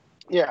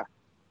 Yeah.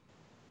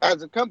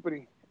 As a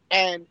company.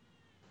 And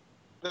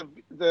the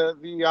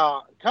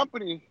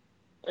company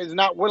is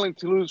not willing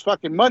to lose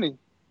fucking money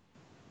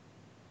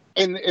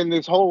in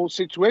this whole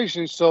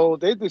situation. So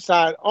they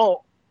decide,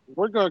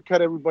 we're going to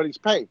cut everybody's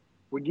pay.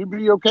 Would you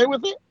be okay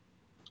with it?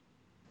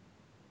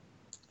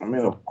 I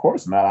mean, of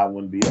course not. I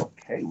wouldn't be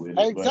okay with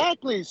it.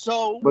 Exactly.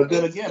 But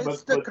then again,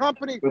 it's the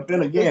company. But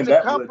then again,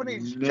 that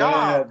company's would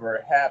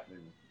never happen.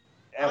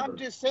 Ever. I'm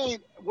just saying.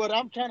 What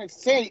I'm trying to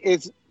say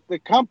is the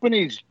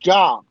company's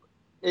job.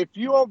 The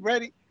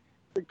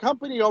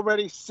company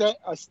already set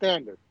a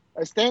standard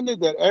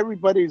that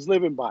everybody's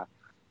living by.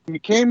 You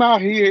came out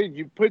here,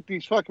 you put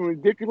these fucking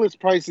ridiculous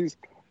prices.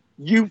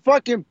 You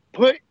fucking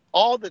put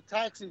all the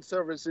taxi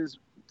services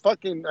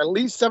fucking at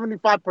least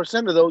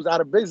 75% of those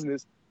out of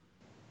business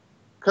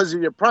because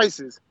of your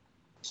prices.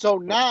 So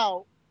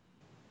now,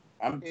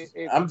 if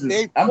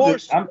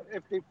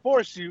they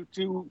force you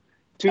to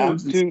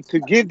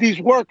give these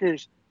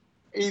workers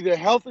either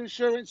health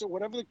insurance or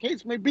whatever the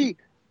case may be,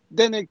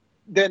 then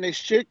it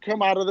should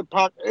come out of the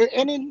pocket,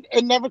 and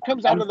it never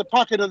comes out of the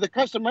pocket of the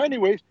customer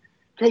anyways,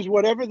 because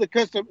whatever the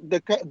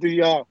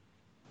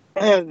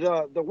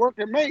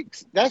worker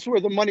makes, that's where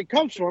the money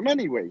comes from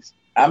anyways.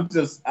 I'm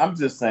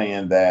just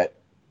saying that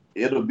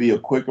it'll be a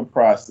quicker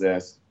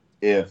process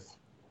if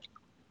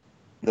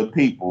the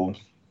people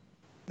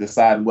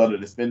decide whether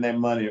to spend their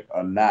money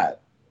or not.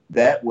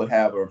 That would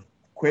have a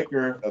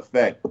quicker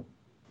effect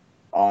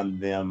on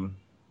them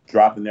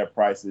dropping their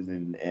prices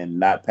and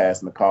not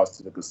passing the cost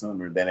to the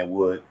consumer than it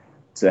would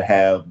to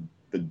have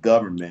the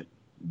government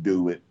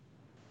do it.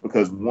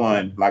 Because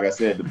one, like I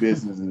said, the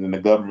business is in the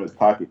government's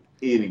pocket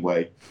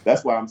anyway.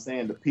 That's why I'm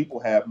saying the people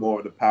have more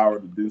of the power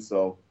to do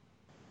so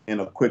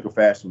in a quicker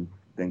fashion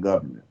than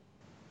government.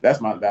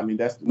 That's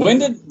when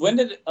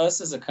did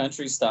us as a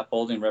country stop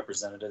holding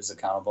representatives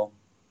accountable?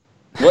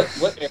 What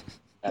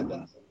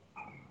happened?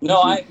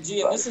 No, and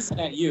this isn't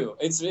at you.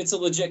 It's a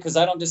legit, because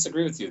I don't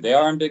disagree with you. They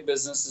are in big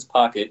business's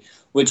pocket,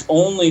 which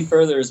only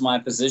furthers my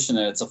position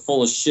that it's a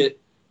full of shit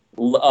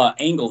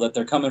angle that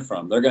they're coming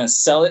from. They're going to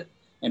sell it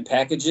and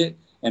package it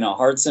in a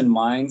hearts and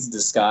minds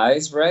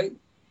disguise, right?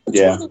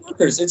 Yeah. For the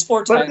workers. It's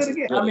for taxes.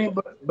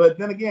 But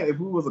then again, if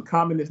we was a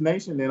communist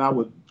nation, then I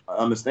would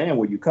understand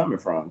where you're coming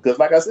from. Because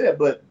like I said,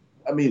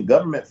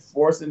 government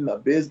forcing the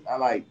business,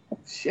 I'm like,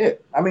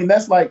 shit. I mean,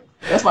 that's like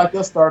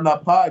us starting our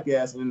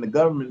podcast and the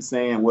government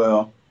saying,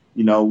 well,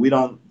 we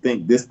don't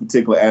think this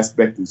particular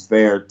aspect is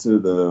fair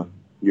to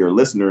your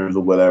listeners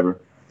or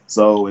whatever.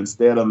 So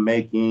instead of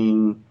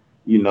making,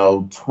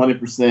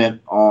 20%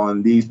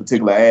 on these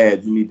particular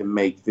ads, you need to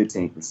make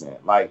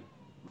 15%. Like,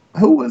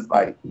 who was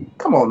like,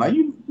 come on now,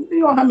 you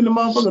know how many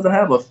motherfuckers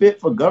have a fit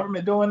for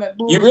government doing that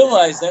bullshit? You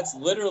realize that's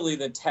literally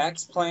the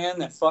tax plan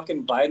that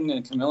fucking Biden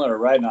and Camilla are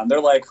writing on.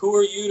 They're like, who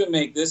are you to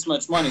make this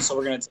much money? So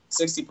we're going to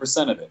take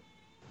 60% of it.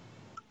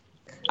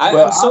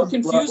 I'm so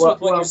confused with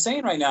what you're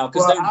saying right now,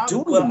 because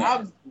they're doing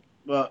that.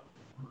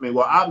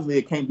 Obviously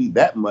it can't be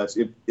that much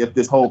if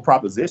this whole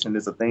proposition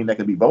is a thing that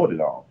can be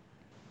voted on.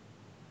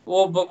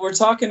 Well, but we're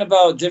talking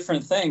about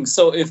different things.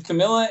 So if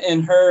Camilla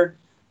and her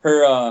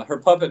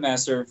puppet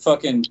master,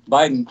 fucking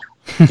Biden,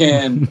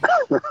 can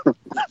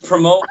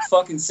promote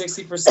fucking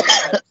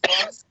 60%,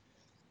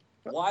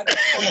 why the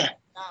fuck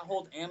not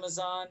hold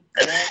Amazon,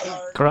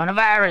 Walmart,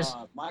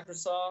 coronavirus,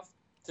 Microsoft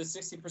to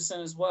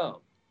 60% as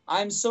well?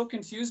 I'm so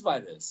confused by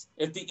this.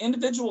 If the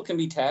individual can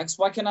be taxed,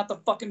 why cannot the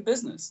fucking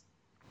business?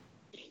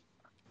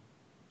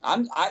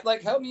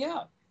 Help me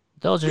out.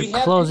 Those are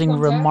closing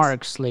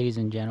remarks, ladies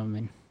and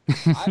gentlemen.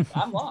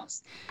 I'm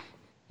lost.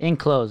 In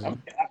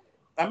closing.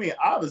 I mean,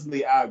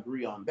 obviously, I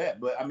agree on that,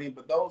 but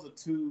those are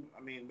two.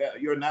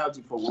 Your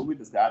analogy for what we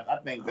discussed, I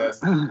think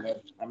that's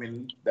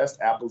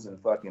apples and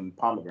fucking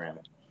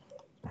pomegranate.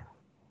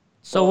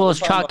 So we'll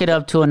chalk it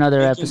up to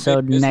another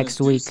episode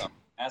next week.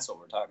 That's what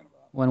we're talking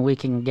about. When we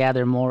can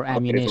gather more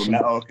ammunition.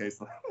 So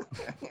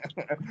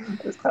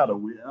it's kind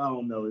of weird. I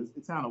don't know.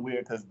 It's kind of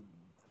weird because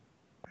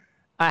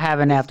I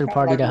have an after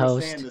party to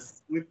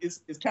host.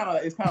 It's kind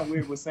of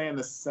weird. We're saying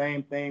the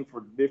same thing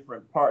for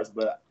different parts,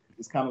 but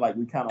it's kind of like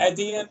we kind of. At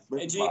the end,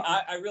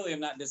 I really am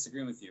not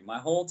disagreeing with you. My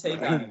whole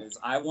take on it is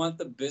I want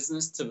the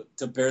business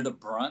to bear the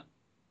brunt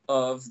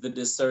of the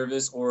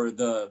disservice or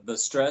the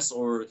stress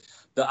or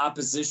the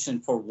opposition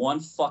for one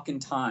fucking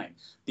time,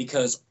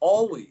 because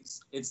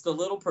always it's the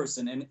little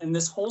person. And in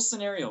this whole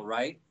scenario,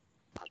 right?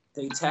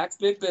 They tax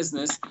big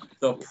business.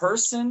 The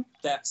person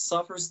that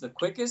suffers the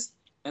quickest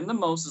and the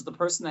most is the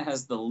person that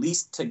has the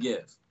least to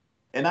give.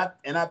 And I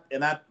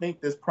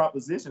think this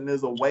proposition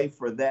is a way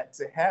for that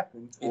to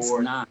happen. It's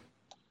not.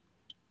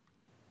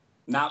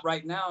 Not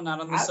right now.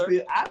 Not on the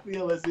surface. I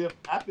feel as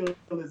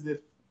if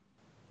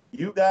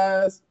you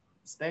guys'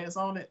 stance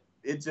on it,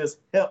 it just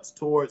helps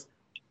towards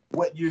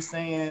what you're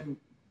saying.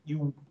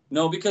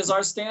 No, because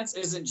our stance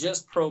isn't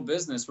just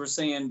pro-business. We're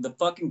saying the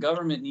fucking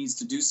government needs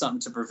to do something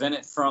to prevent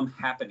it from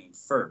happening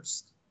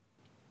first.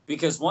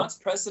 Because once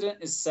precedent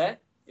is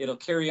set, it'll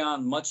carry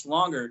on much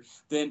longer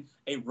than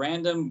a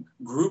random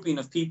grouping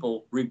of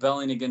people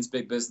rebelling against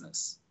big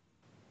business.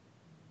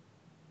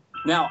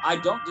 Now, I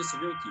don't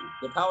disagree with you.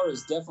 The power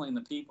is definitely in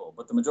the people,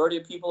 but the majority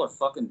of people are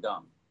fucking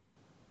dumb.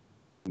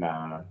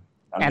 Nah.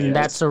 And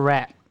that's a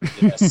wrap.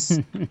 Yes.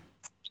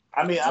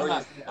 I'm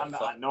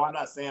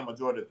not saying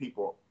majority of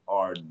people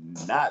are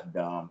not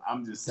dumb.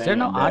 I'm just saying. Is there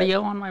no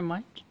audio on my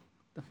mic?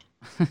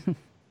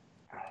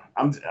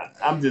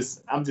 I'm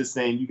just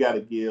saying you got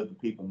to give the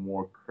people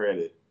more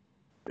credit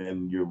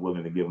than you're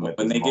willing to give them.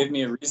 When they give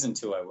me a reason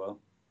to, I will.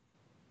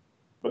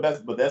 But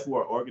that's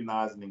where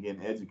organizing and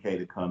getting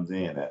educated comes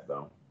in at,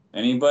 though.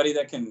 Anybody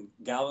that can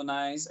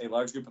galvanize a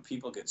large group of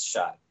people gets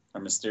shot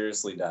or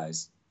mysteriously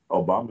dies.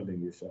 Obama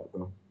didn't get shot,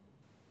 though.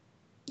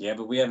 Yeah,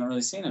 but we haven't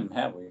really seen him,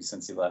 have we,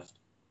 since he left?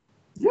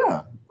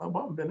 Yeah,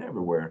 Obama's been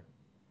everywhere.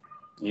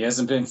 He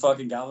hasn't been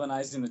fucking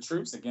galvanizing the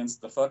troops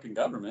against the fucking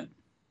government.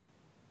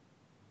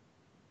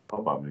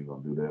 Obama ain't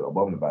gonna do that.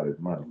 Obama about his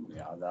money.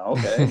 Yeah,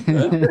 okay.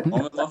 Good.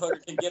 Moment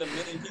motherfucker can get 1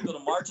 million people to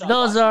march on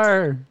Those Washington.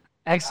 are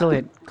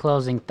excellent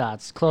closing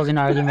thoughts, closing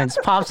arguments.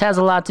 Pops has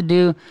a lot to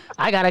do.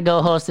 I gotta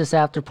go host this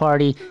after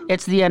party.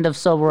 It's the end of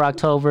Sober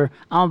October.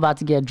 I'm about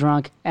to get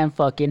drunk and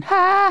fucking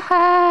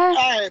ha.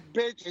 Hey,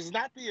 bitch, it's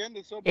not the end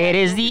of Sober It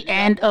is October. the You got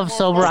end one of more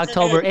Sober month.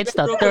 October. It's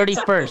the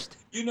 31st.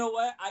 You know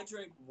what? I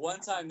drank one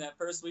time that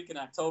first week in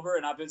October,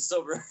 and I've been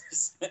sober ever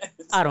since.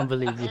 I don't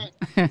believe you.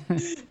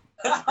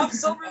 I'm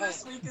sober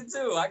this weekend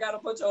too. I got a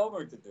bunch of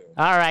homework to do.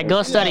 All right,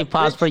 go study,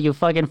 Pops, for you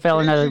fucking fell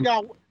Bitch, another. you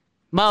got,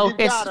 Mo, you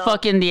it's got,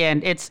 fucking the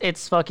end.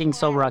 It's fucking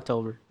Sober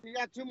October. you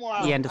got 2 more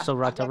hours. The end of Sober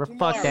You got October. 2 more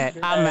Fuck hours, that. bitch.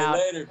 I'm out.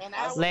 Later. And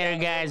I will- Later,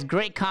 guys.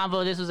 Great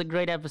combo. This was a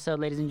great episode,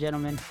 ladies and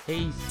gentlemen.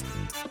 Peace.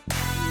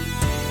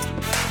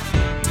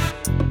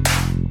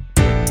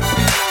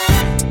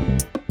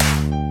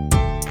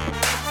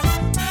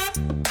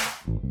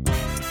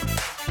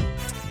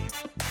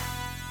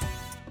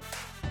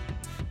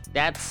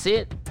 That's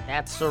it.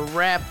 That's a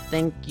wrap.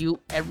 Thank you,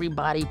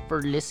 everybody,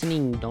 for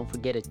listening. Don't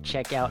forget to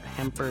check out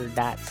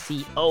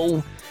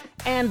hemper.co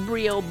and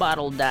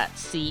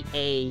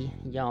briobottle.ca.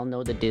 Y'all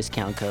know the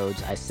discount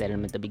codes. I said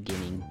them at the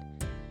beginning.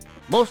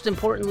 Most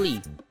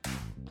importantly,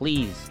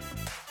 please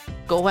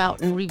go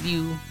out and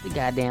review the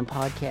goddamn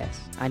podcast.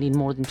 I need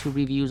more than 2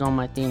 reviews on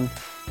my thing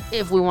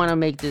if we want to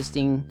make this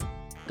thing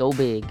go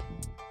big.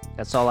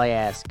 That's all I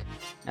ask.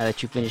 Now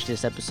that you finished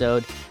this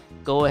episode,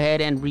 go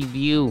ahead and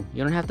review.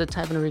 You don't have to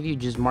type in a review,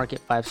 just mark it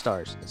 5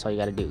 stars. That's all you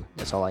gotta do.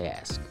 That's all I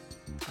ask.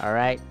 All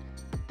right?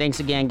 Thanks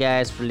again,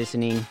 guys, for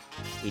listening.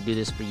 We do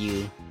this for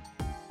you.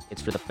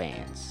 It's for the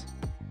fans.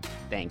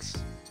 Thanks.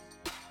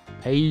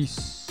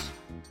 Peace.